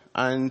granted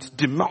and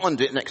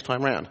demand it next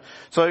time round.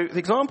 So the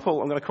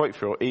example I'm going to quote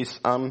for you is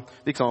the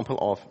example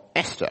of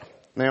Esther.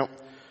 Now,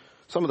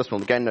 some of us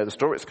will again know the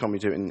story. It's common we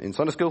do it in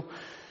Sunday school.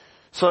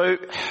 So,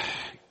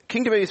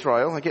 Kingdom of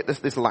Israel, they get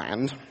this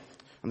land,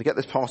 and they get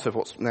this part of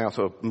what's now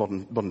sort of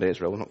modern day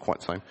Israel, not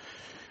quite the same.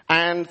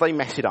 And they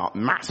mess it up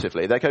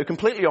massively. They go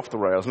completely off the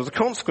rails. And as a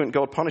consequence,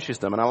 God punishes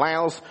them and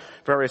allows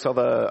various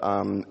other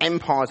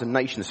empires and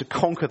nations to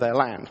conquer their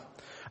land.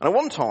 And at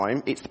one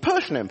time, it's the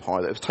Persian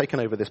Empire that has taken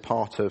over this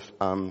part of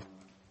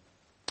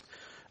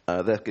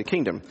their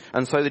kingdom.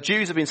 And so the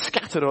Jews have been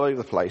scattered all over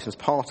the place as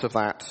part of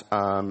that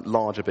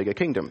larger, bigger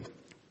kingdom.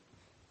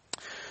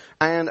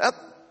 And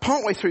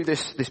partway through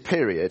this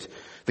period,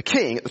 the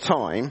king at the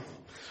time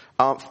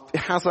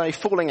has a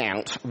falling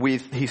out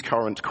with his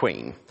current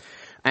queen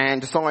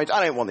and decides,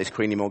 I don't want this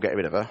queen anymore, get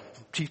rid of her.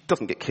 She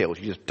doesn't get killed,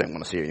 you just don't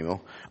want to see her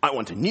anymore. I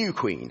want a new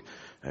queen.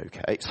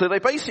 Okay, so they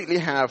basically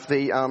have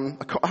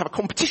a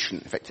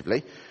competition,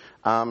 effectively,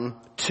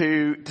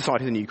 to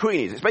decide who the new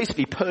queen is. It's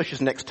basically Persia's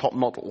next top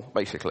model,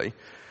 basically.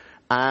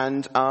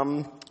 And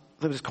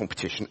there was a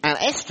competition. And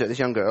Esther, this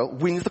young girl,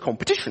 wins the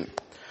competition.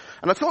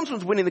 And as a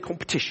consequence of winning the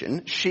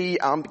competition, she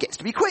gets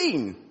to be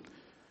queen.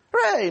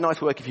 Hooray,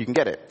 nice work if you can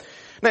get it.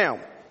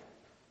 Now,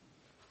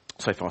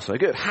 so far so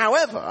good.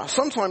 However,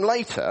 sometime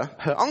later,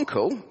 her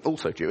uncle,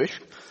 also Jewish,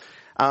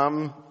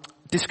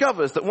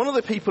 discovers that one of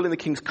the people in the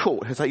king's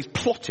court is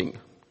plotting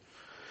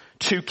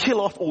to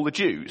kill off all the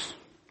Jews.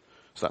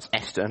 So that's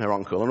Esther and her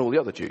uncle and all the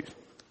other Jews.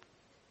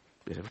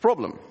 Bit of a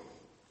problem.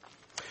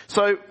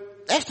 So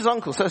Esther's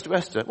uncle says to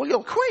Esther, well,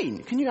 you're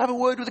queen. Can you have a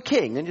word with the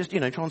king and just, try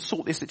and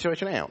sort this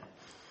situation out?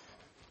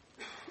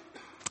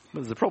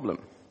 But there's a problem.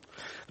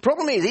 The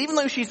problem is, even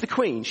though she's the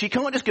queen, she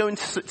can't just go and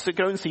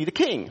see the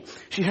king.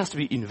 She has to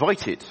be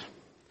invited.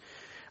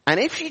 And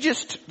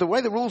the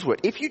way the rules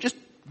work, if you just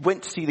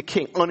went to see the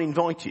king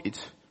uninvited,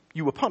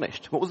 you were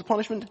punished. What was the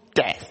punishment?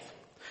 Death.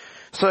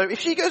 So if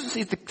she goes and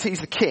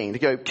sees the king to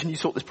go, can you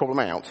sort this problem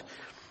out?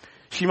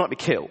 She might be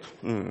killed.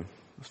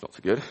 That's not so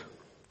good.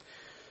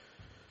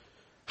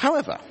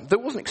 However, there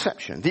was an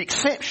exception. The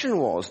exception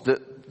was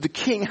that the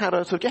king had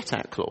a sort of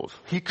get-out clause.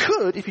 He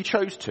could, if he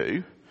chose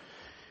to,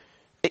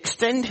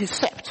 extend his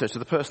scepter to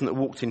the person that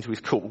walked into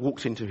his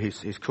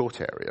court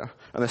area.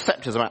 And the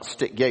scepter's about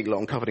stick yay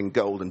long, covered in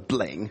gold and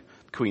bling.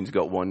 The Queen's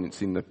got one.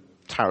 It's in the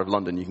Tower of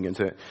London. You can go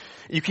into it.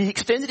 He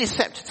extended his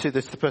scepter to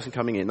the person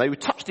coming in. They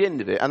would touch the end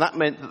of it, and that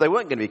meant that they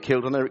weren't going to be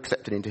killed and they were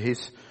accepted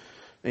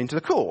into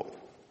the court.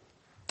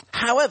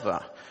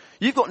 However,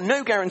 you've got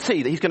no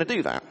guarantee that he's going to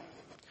do that.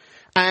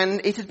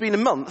 And it has been a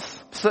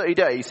month, 30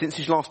 days since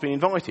he's last been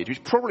invited,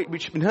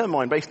 which in her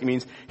mind basically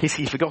means, has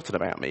he forgotten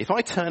about me? If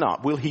I turn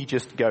up, will he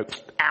just go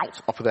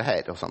out off of the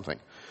head or something?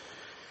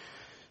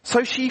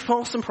 So she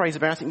fasts and prays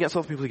about it and gets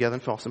other people together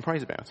and fasts and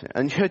prays about it.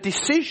 And her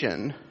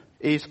decision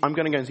is, I'm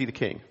going to go and see the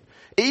king.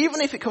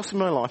 Even if it costs me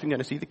my life, I'm going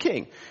to see the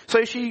king.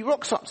 So she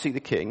rocks up to see the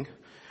king.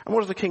 And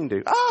what does the king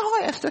do? Oh,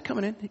 hi Esther,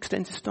 coming in.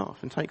 Extends his staff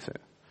and takes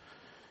it.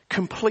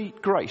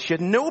 Complete grace. She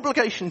had no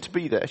obligation to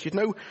be there. She had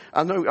no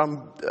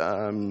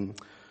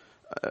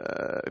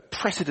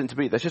precedent to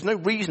be there. She has no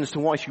reason as to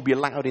why she would be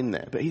allowed in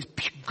there. But his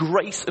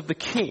grace of the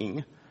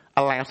king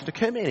allows her to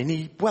come in, and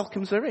he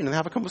welcomes her in and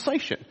have a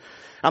conversation.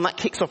 And that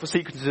kicks off a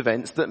sequence of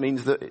events that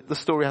means that the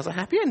story has a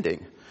happy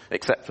ending,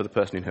 except for the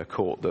person in her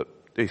court that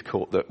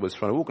was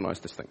trying to organise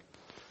this thing.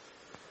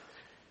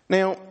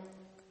 Now,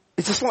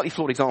 it's a slightly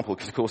flawed example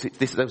because, of course,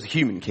 there was a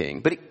human king,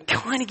 but it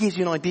kind of gives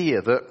you an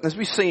idea that, as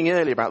we were saying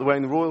earlier about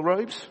wearing the royal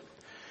robes,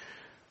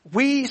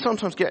 we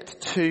sometimes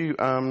get to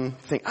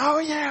think, oh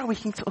yeah, we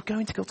can sort of go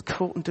into God's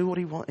court and do what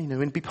he wants,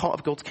 and be part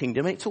of God's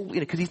kingdom. It's all,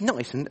 because he's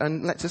nice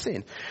and lets us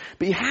in.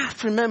 But you have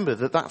to remember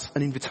that that's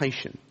an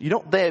invitation. You're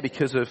not there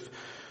because of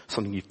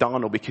something you've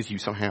done or because you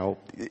somehow,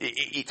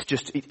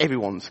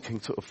 everyone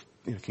can sort of,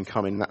 can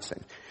come in that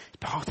sense. It's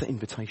part of the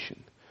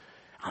invitation.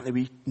 And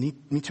we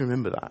need to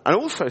remember that. And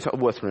also it's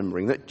worth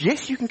remembering that,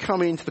 yes, you can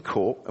come into the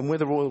court and wear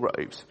the royal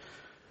robes,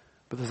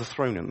 but there's a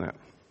throne in that.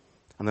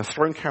 And the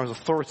throne carries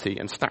authority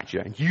and stature,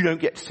 and you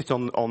don't get to sit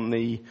on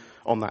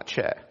that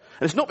chair.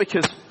 And it's not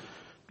because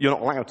you're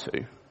not allowed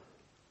to.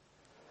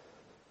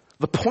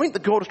 The point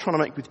that God is trying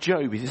to make with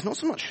Job is it's not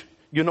so much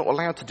you're not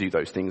allowed to do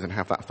those things and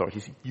have that authority.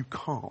 It's you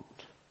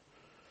can't.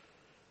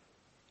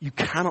 You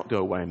cannot go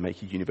away and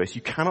make a universe.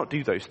 You cannot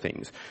do those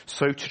things.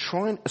 So to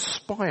try and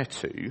aspire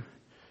to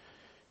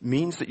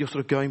means that you're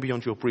sort of going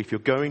beyond your brief. You're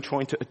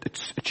trying to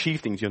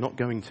achieve things you're not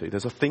going to.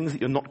 There's things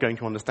that you're not going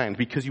to understand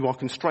because you are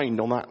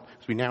constrained on that,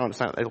 as we now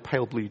understand, that little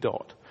pale blue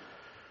dot.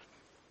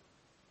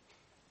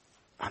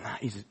 And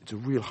it's a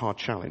real hard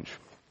challenge.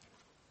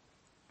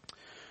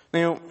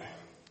 Now,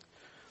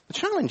 the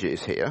challenge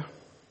is here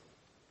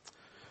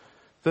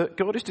that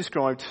God is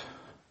described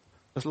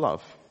as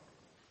love.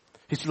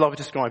 His love is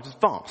described as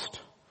vast.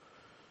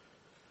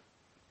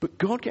 But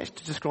God gets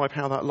to describe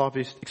how that love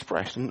is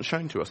expressed and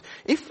shown to us.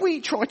 If we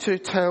try to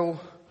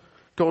tell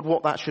God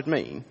what that should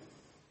mean,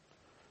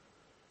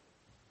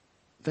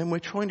 then we're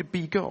trying to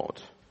be God.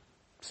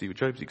 See with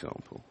Job's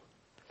example.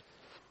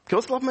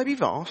 God's love may be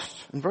vast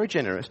and very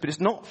generous, but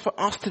it's not for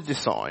us to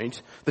decide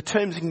the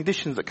terms and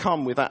conditions that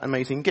come with that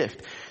amazing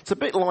gift. It's a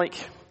bit like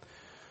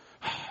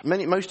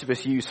most of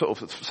us use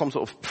some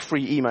sort of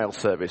free email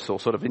service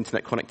or sort of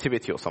internet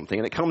connectivity or something,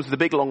 and it comes with a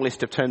big long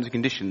list of terms and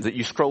conditions that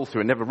you scroll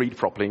through and never read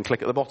properly and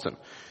click at the bottom.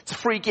 It's a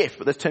free gift,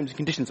 but there's terms and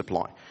conditions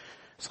apply.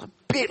 It's a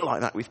bit like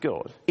that with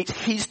God. It's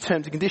his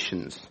terms and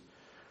conditions.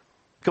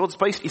 God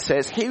basically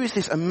says, here is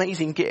this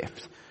amazing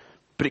gift,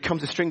 but it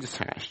comes with strings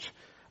attached.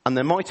 And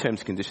they're my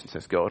terms and conditions,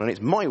 says God, and it's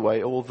my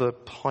way or the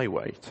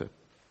highway to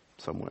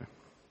somewhere.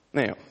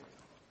 Now,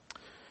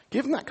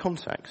 given that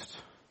context,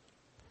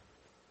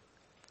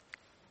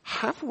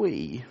 have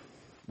we,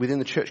 within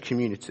the church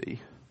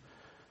community,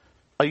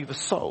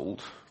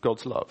 oversold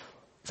God's love?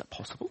 Is that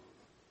possible?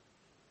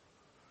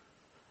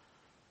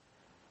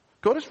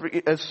 God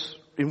has,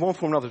 in one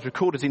form or another,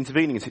 recorded as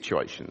intervening in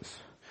situations.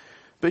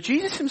 But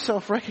Jesus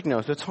himself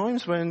recognised there are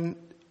times when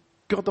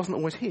God doesn't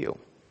always heal.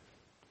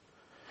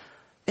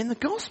 In the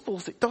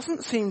Gospels, it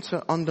doesn't seem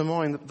to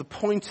undermine the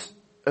point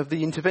of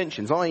the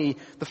interventions, i.e.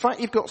 the fact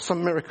you've got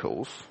some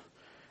miracles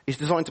is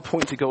designed to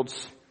point to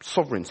God's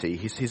sovereignty,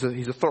 his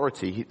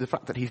authority, the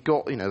fact that he's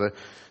got,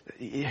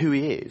 who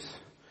he is.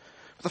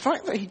 But the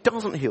fact that he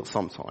doesn't heal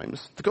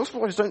sometimes, the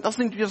Gospel writers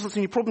doesn't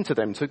seem a problem to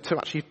them to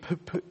actually,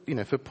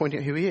 for pointing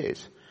out who he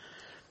is.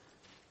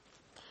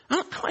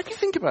 And if you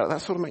think about it,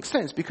 that sort of makes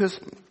sense, because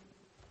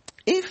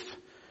if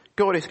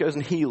God goes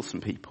and heals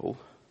some people,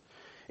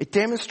 it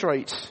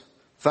demonstrates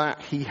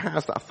that he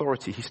has that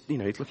authority. He's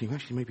looking,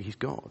 actually, maybe he's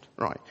God,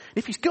 right?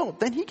 If he's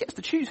God, then he gets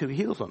to choose who he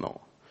heals or not.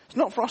 It's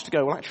not for us to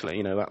go, well,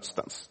 actually,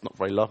 that's not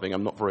very loving.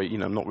 I'm not very,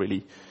 I'm not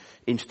really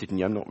interested in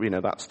you. I'm not,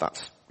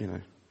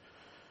 And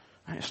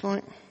it's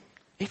like,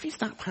 if he's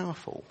that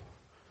powerful,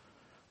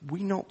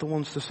 we're not the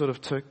ones to sort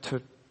of,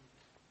 to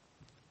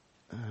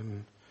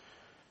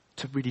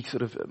really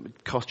sort of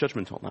cast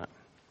judgment on that.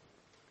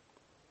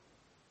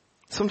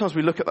 Sometimes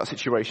we look at that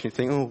situation and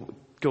think, oh,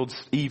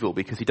 God's evil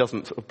because he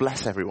doesn't sort of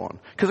bless everyone.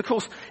 Because, of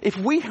course, if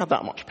we had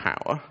that much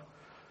power,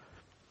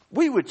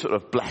 we would sort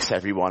of bless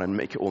everyone and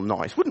make it all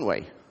nice, wouldn't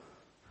we?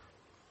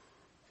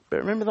 But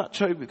remember that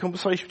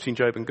conversation between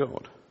Job and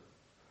God?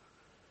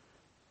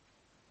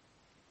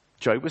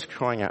 Job was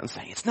crying out and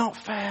saying, it's not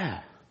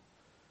fair.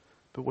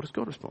 But what does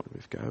God respond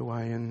with? Go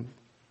away and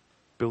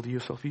build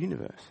yourself a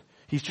universe.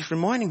 He's just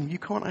reminding him you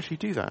can't actually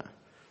do that.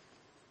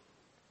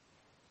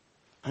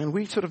 And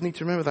we sort of need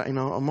to remember that in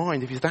our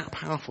mind. If he's that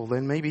powerful,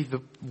 then maybe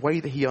the way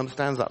that he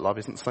understands that love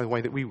isn't the same way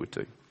that we would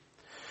do.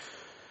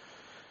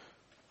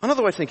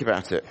 Another way to think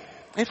about it.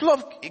 If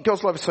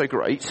God's love is so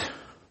great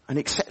and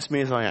accepts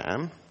me as I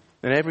am,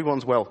 and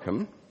everyone's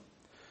welcome,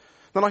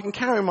 then I can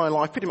carry on my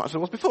life pretty much as I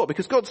was before,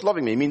 because God's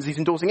loving me means he's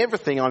endorsing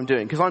everything I'm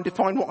doing, because I'm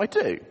defining what I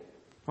do.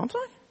 Aren't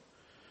I?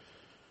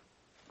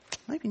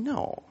 Maybe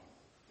not.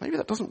 Maybe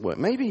that doesn't work.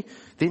 Maybe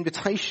the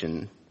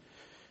invitation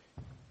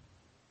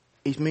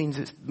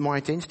means my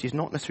identity is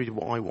not necessarily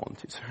what I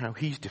want, it's how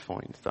he's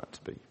defined that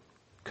to be.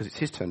 Because it's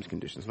his terms and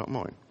conditions, not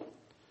mine.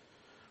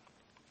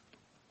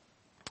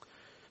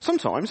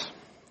 Sometimes,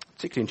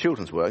 particularly in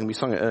children's work, and we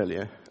sung it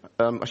earlier,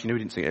 actually no, we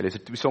didn't sing it earlier,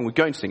 it's a song we're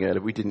going to sing earlier,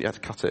 but we didn't, you had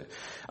to cut it.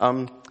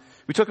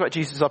 We talk about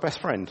Jesus as our best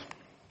friend.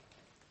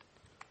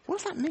 What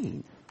does that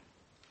mean?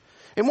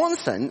 In one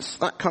sense,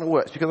 that kind of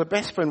works, because our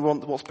best friend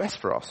wants what's best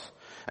for us,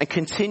 and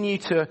continue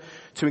to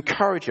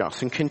encourage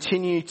us, and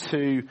continue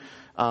to,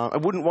 I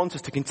wouldn't want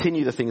us to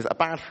continue the things that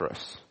are bad for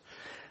us.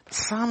 But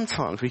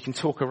sometimes we can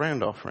talk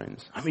around our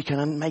friends, and we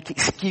can make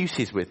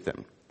excuses with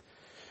them.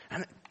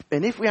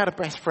 And if we had a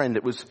best friend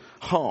that was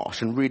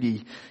harsh and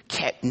really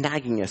kept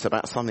nagging us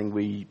about something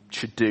we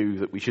should do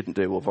that we shouldn't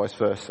do, or vice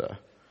versa,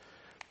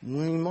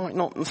 we might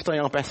not stay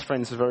our best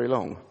friends for very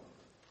long.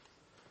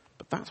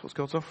 But that's what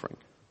God's offering.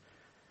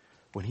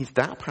 When he's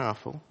that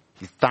powerful,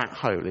 he's that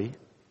holy,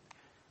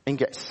 and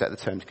gets to set the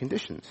terms and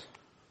conditions.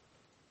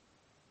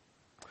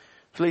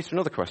 Which leads to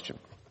another question.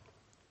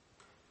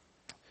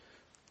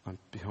 I'm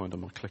behind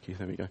on my clicky,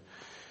 there we go.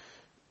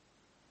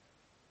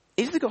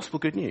 Is the gospel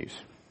good news?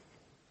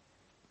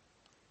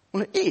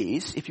 Well, it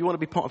is if you want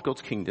to be part of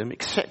God's kingdom,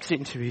 accept it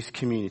into his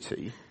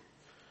community,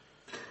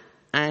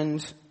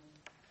 and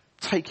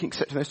accepting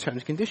those terms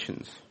and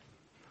conditions.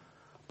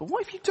 But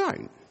what if you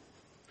don't?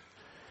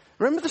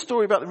 Remember the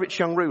story about the rich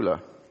young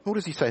ruler? What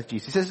does he say to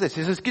Jesus? He says this,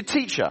 he says, good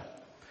teacher,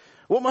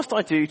 what must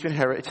I do to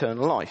inherit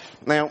eternal life?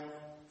 Now,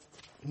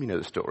 you know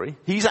the story.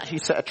 He's actually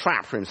set a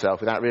trap for himself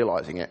without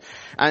realizing it.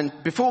 And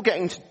before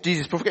getting to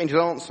his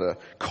answer,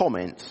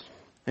 comments.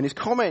 And his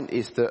comment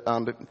is that,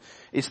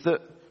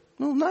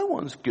 well, no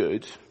one's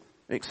good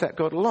except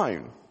God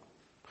alone.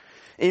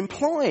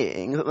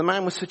 Implying that the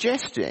man was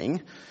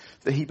suggesting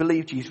that he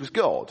believed Jesus was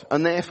God,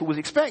 and therefore was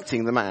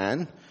expecting the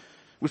man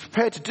was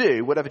prepared to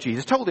do whatever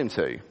Jesus told him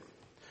to.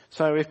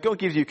 So if God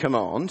gives you a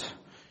command,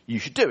 you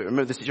should do it.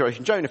 Remember the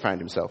situation Jonah found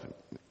himself in,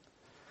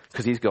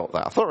 because he's got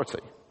that authority.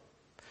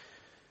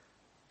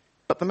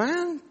 But the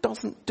man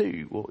doesn't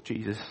do what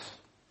Jesus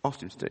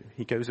asked him to do.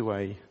 He goes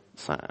away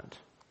sad.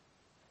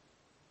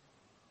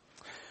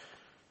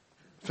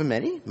 For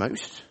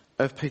most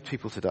of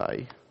people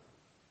today,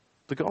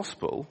 the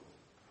gospel,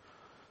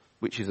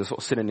 which is a sort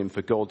of synonym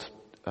for God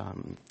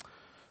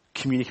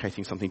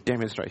communicating something,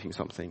 demonstrating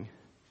something,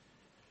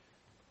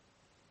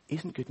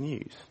 isn't good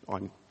news, I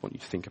want you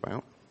to think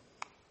about.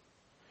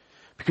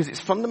 Because its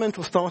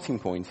fundamental starting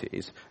point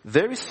is,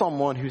 there is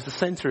someone who's the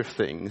centre of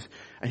things,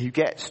 and who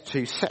gets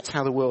to set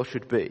how the world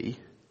should be,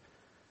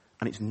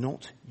 and it's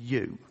not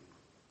you.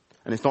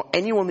 And it's not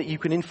anyone that you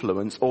can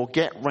influence or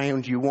get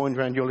round you, wind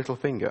round your little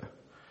finger.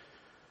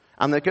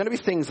 And there are going to be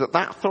things that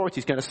authority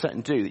is going to set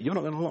and do that you're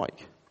not going to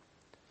like.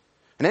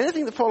 And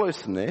anything that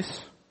follows from this,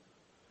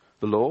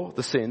 the law,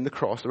 the sin, the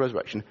cross, the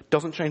resurrection,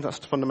 doesn't change that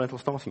fundamental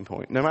starting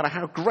point. No matter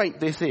how great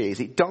this is,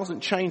 it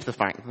doesn't change the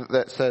fact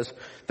that it says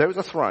there is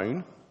a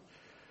throne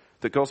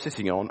that God's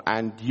sitting on,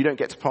 and you don't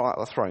get to part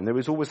of that throne. There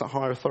is always that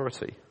higher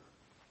authority.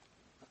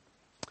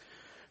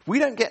 If we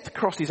don't get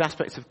across these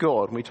aspects of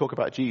God when we talk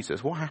about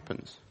Jesus, what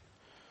happens?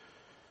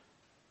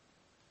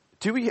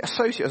 Do we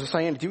associate, as I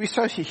say, do we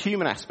associate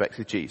human aspects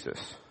with Jesus?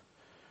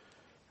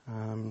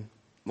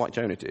 Like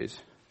Jonah did.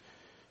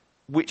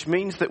 Which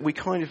means that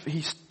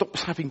he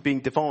stops having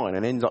being divine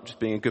and ends up just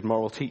being a good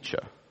moral teacher.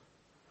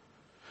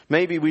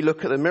 Maybe we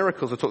look at the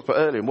miracles I talked about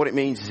earlier, and what it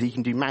means is he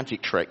can do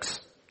magic tricks,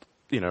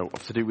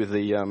 to do with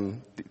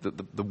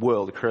the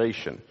world, the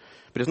creation.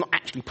 But it's not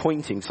actually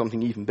pointing to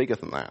something even bigger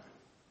than that.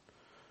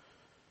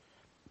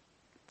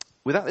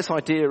 Without this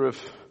idea of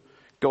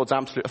God's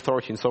absolute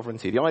authority and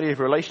sovereignty, the idea of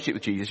a relationship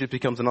with Jesus just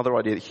becomes another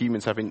idea that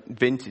humans have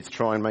invented to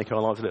try and make our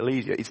lives a little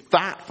easier. It's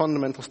that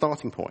fundamental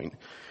starting point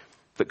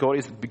that God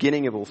is the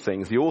beginning of all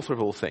things, the author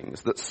of all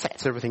things, that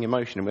sets everything in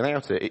motion, and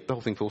without it, the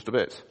whole thing falls to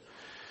bits.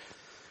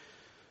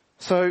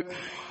 So,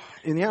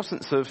 in the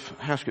absence of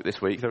house script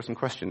this week, there are some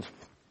questions.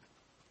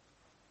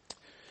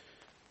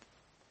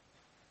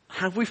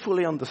 Have we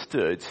fully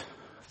understood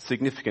the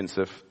significance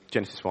of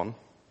Genesis 1,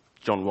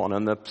 John 1,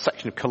 and the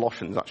section of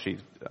Colossians, actually,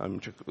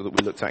 that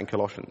we looked at in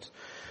Colossians,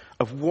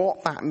 of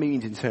what that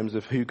means in terms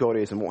of who God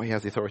is and what he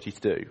has the authority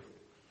to do,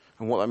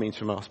 and what that means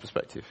from our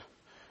perspective?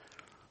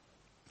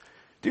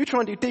 Do you try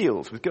and do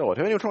deals with God?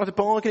 Have anyone tried to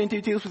bargain and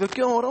do deals with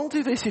God? I'll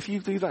do this if you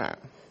do that.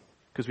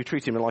 Because we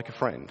treat him like a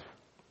friend.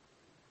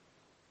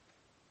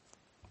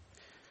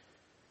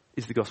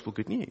 Is the gospel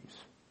good news?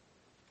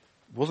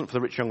 It wasn't for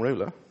the rich young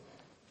ruler.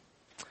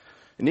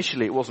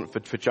 Initially, it wasn't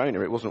for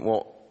Jonah. It wasn't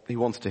what he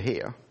wanted to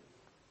hear.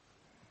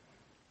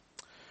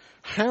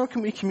 How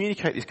can we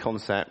communicate this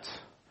concept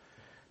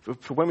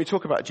for when we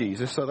talk about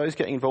Jesus, so those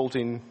getting involved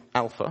in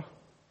Alpha?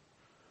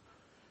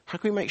 How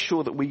can we make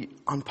sure that we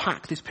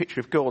unpack this picture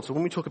of God so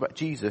when we talk about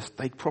Jesus,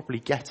 they properly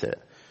get it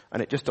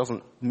and it just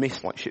doesn't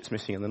miss like shit's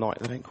missing in the night?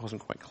 They don't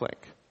quite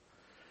click.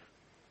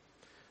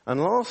 And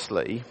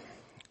lastly,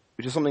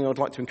 which is something I'd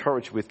like to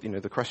encourage with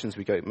the questions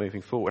we go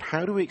moving forward,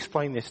 how do we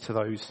explain this to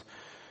those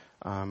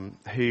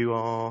who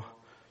are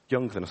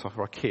younger than us, like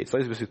our kids,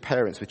 those of us with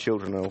parents with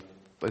children, or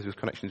those with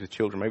connections with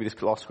children? Maybe this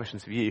last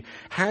question's for you.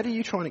 How do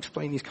you try and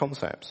explain these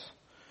concepts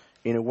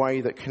in a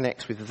way that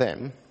connects with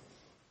them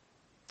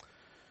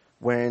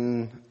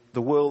when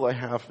the world they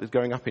have is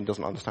going up in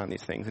doesn't understand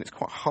these things, and it's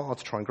quite hard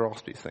to try and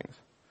grasp these things?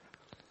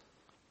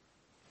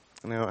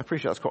 Now, I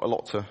appreciate that's quite a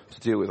lot to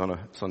deal with on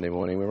a Sunday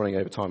morning. We're running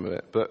over time a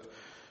bit, but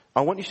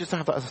I want you just to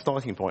have that as a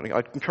starting point.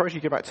 I'd encourage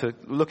you to go back to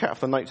look out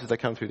for the notes as they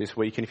come through this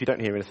week, and if you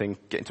don't hear anything,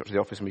 get in touch with the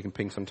office and we can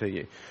ping some to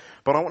you.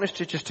 But I want us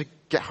to just to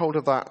get hold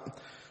of that,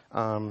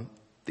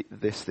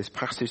 this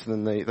passage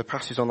and then the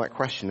passage on that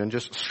question, and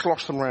just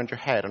slosh them around your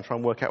head and try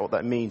and work out what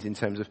that means in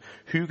terms of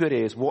who God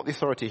is, what the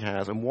authority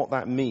has, and what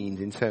that means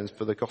in terms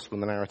for the gospel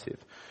and the narrative,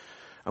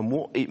 and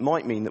what it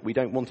might mean that we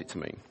don't want it to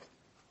mean.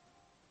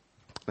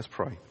 Let's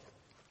pray.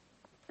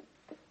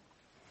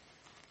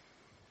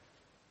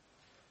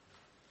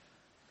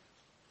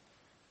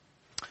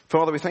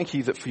 Father, we thank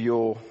you that for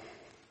your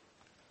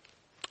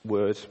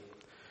word.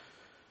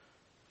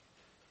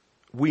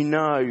 We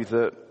know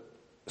that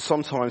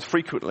sometimes,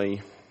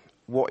 frequently,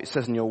 what it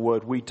says in your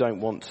word we don't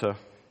want to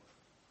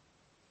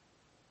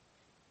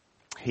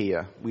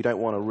hear, we don't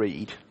want to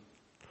read,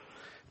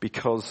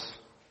 because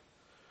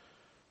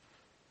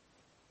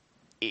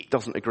it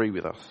doesn't agree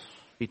with us.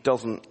 It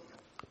doesn't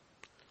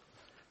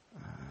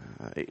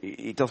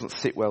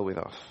sit well with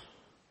us.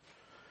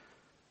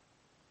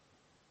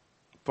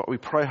 But we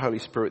pray, Holy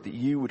Spirit, that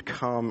you would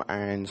come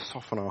and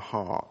soften our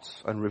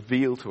hearts and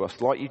reveal to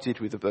us, like you did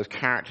with those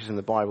characters in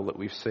the Bible that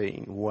we've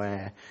seen,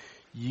 where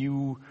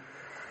you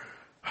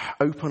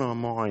open our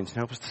minds and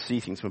help us to see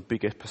things from a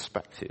bigger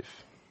perspective.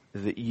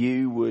 That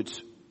you would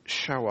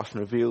show us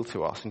and reveal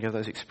to us and give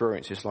those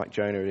experiences like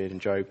Jonah did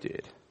and Job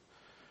did.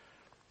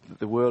 That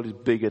the world is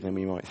bigger than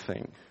we might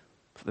think.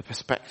 That the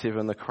perspective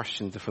and the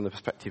questions from the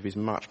perspective is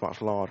much,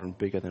 much larger and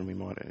bigger than we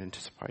might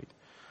anticipate.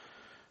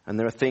 And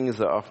there are things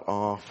that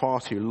are far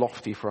too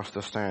lofty for us to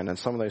understand, and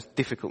some of those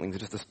difficult things are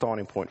just a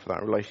starting point for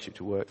that relationship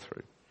to work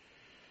through.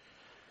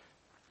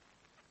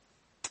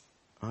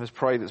 I just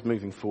pray that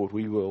moving forward,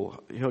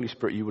 Holy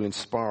Spirit, you will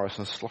inspire us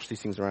and slosh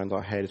these things around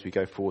our head as we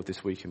go forward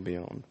this week and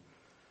beyond.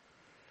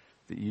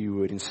 That you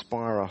would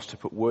inspire us to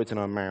put words in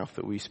our mouth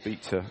that we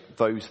speak to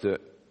those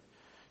that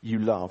you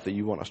love, that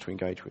you want us to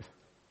engage with.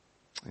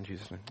 In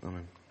Jesus' name,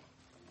 amen.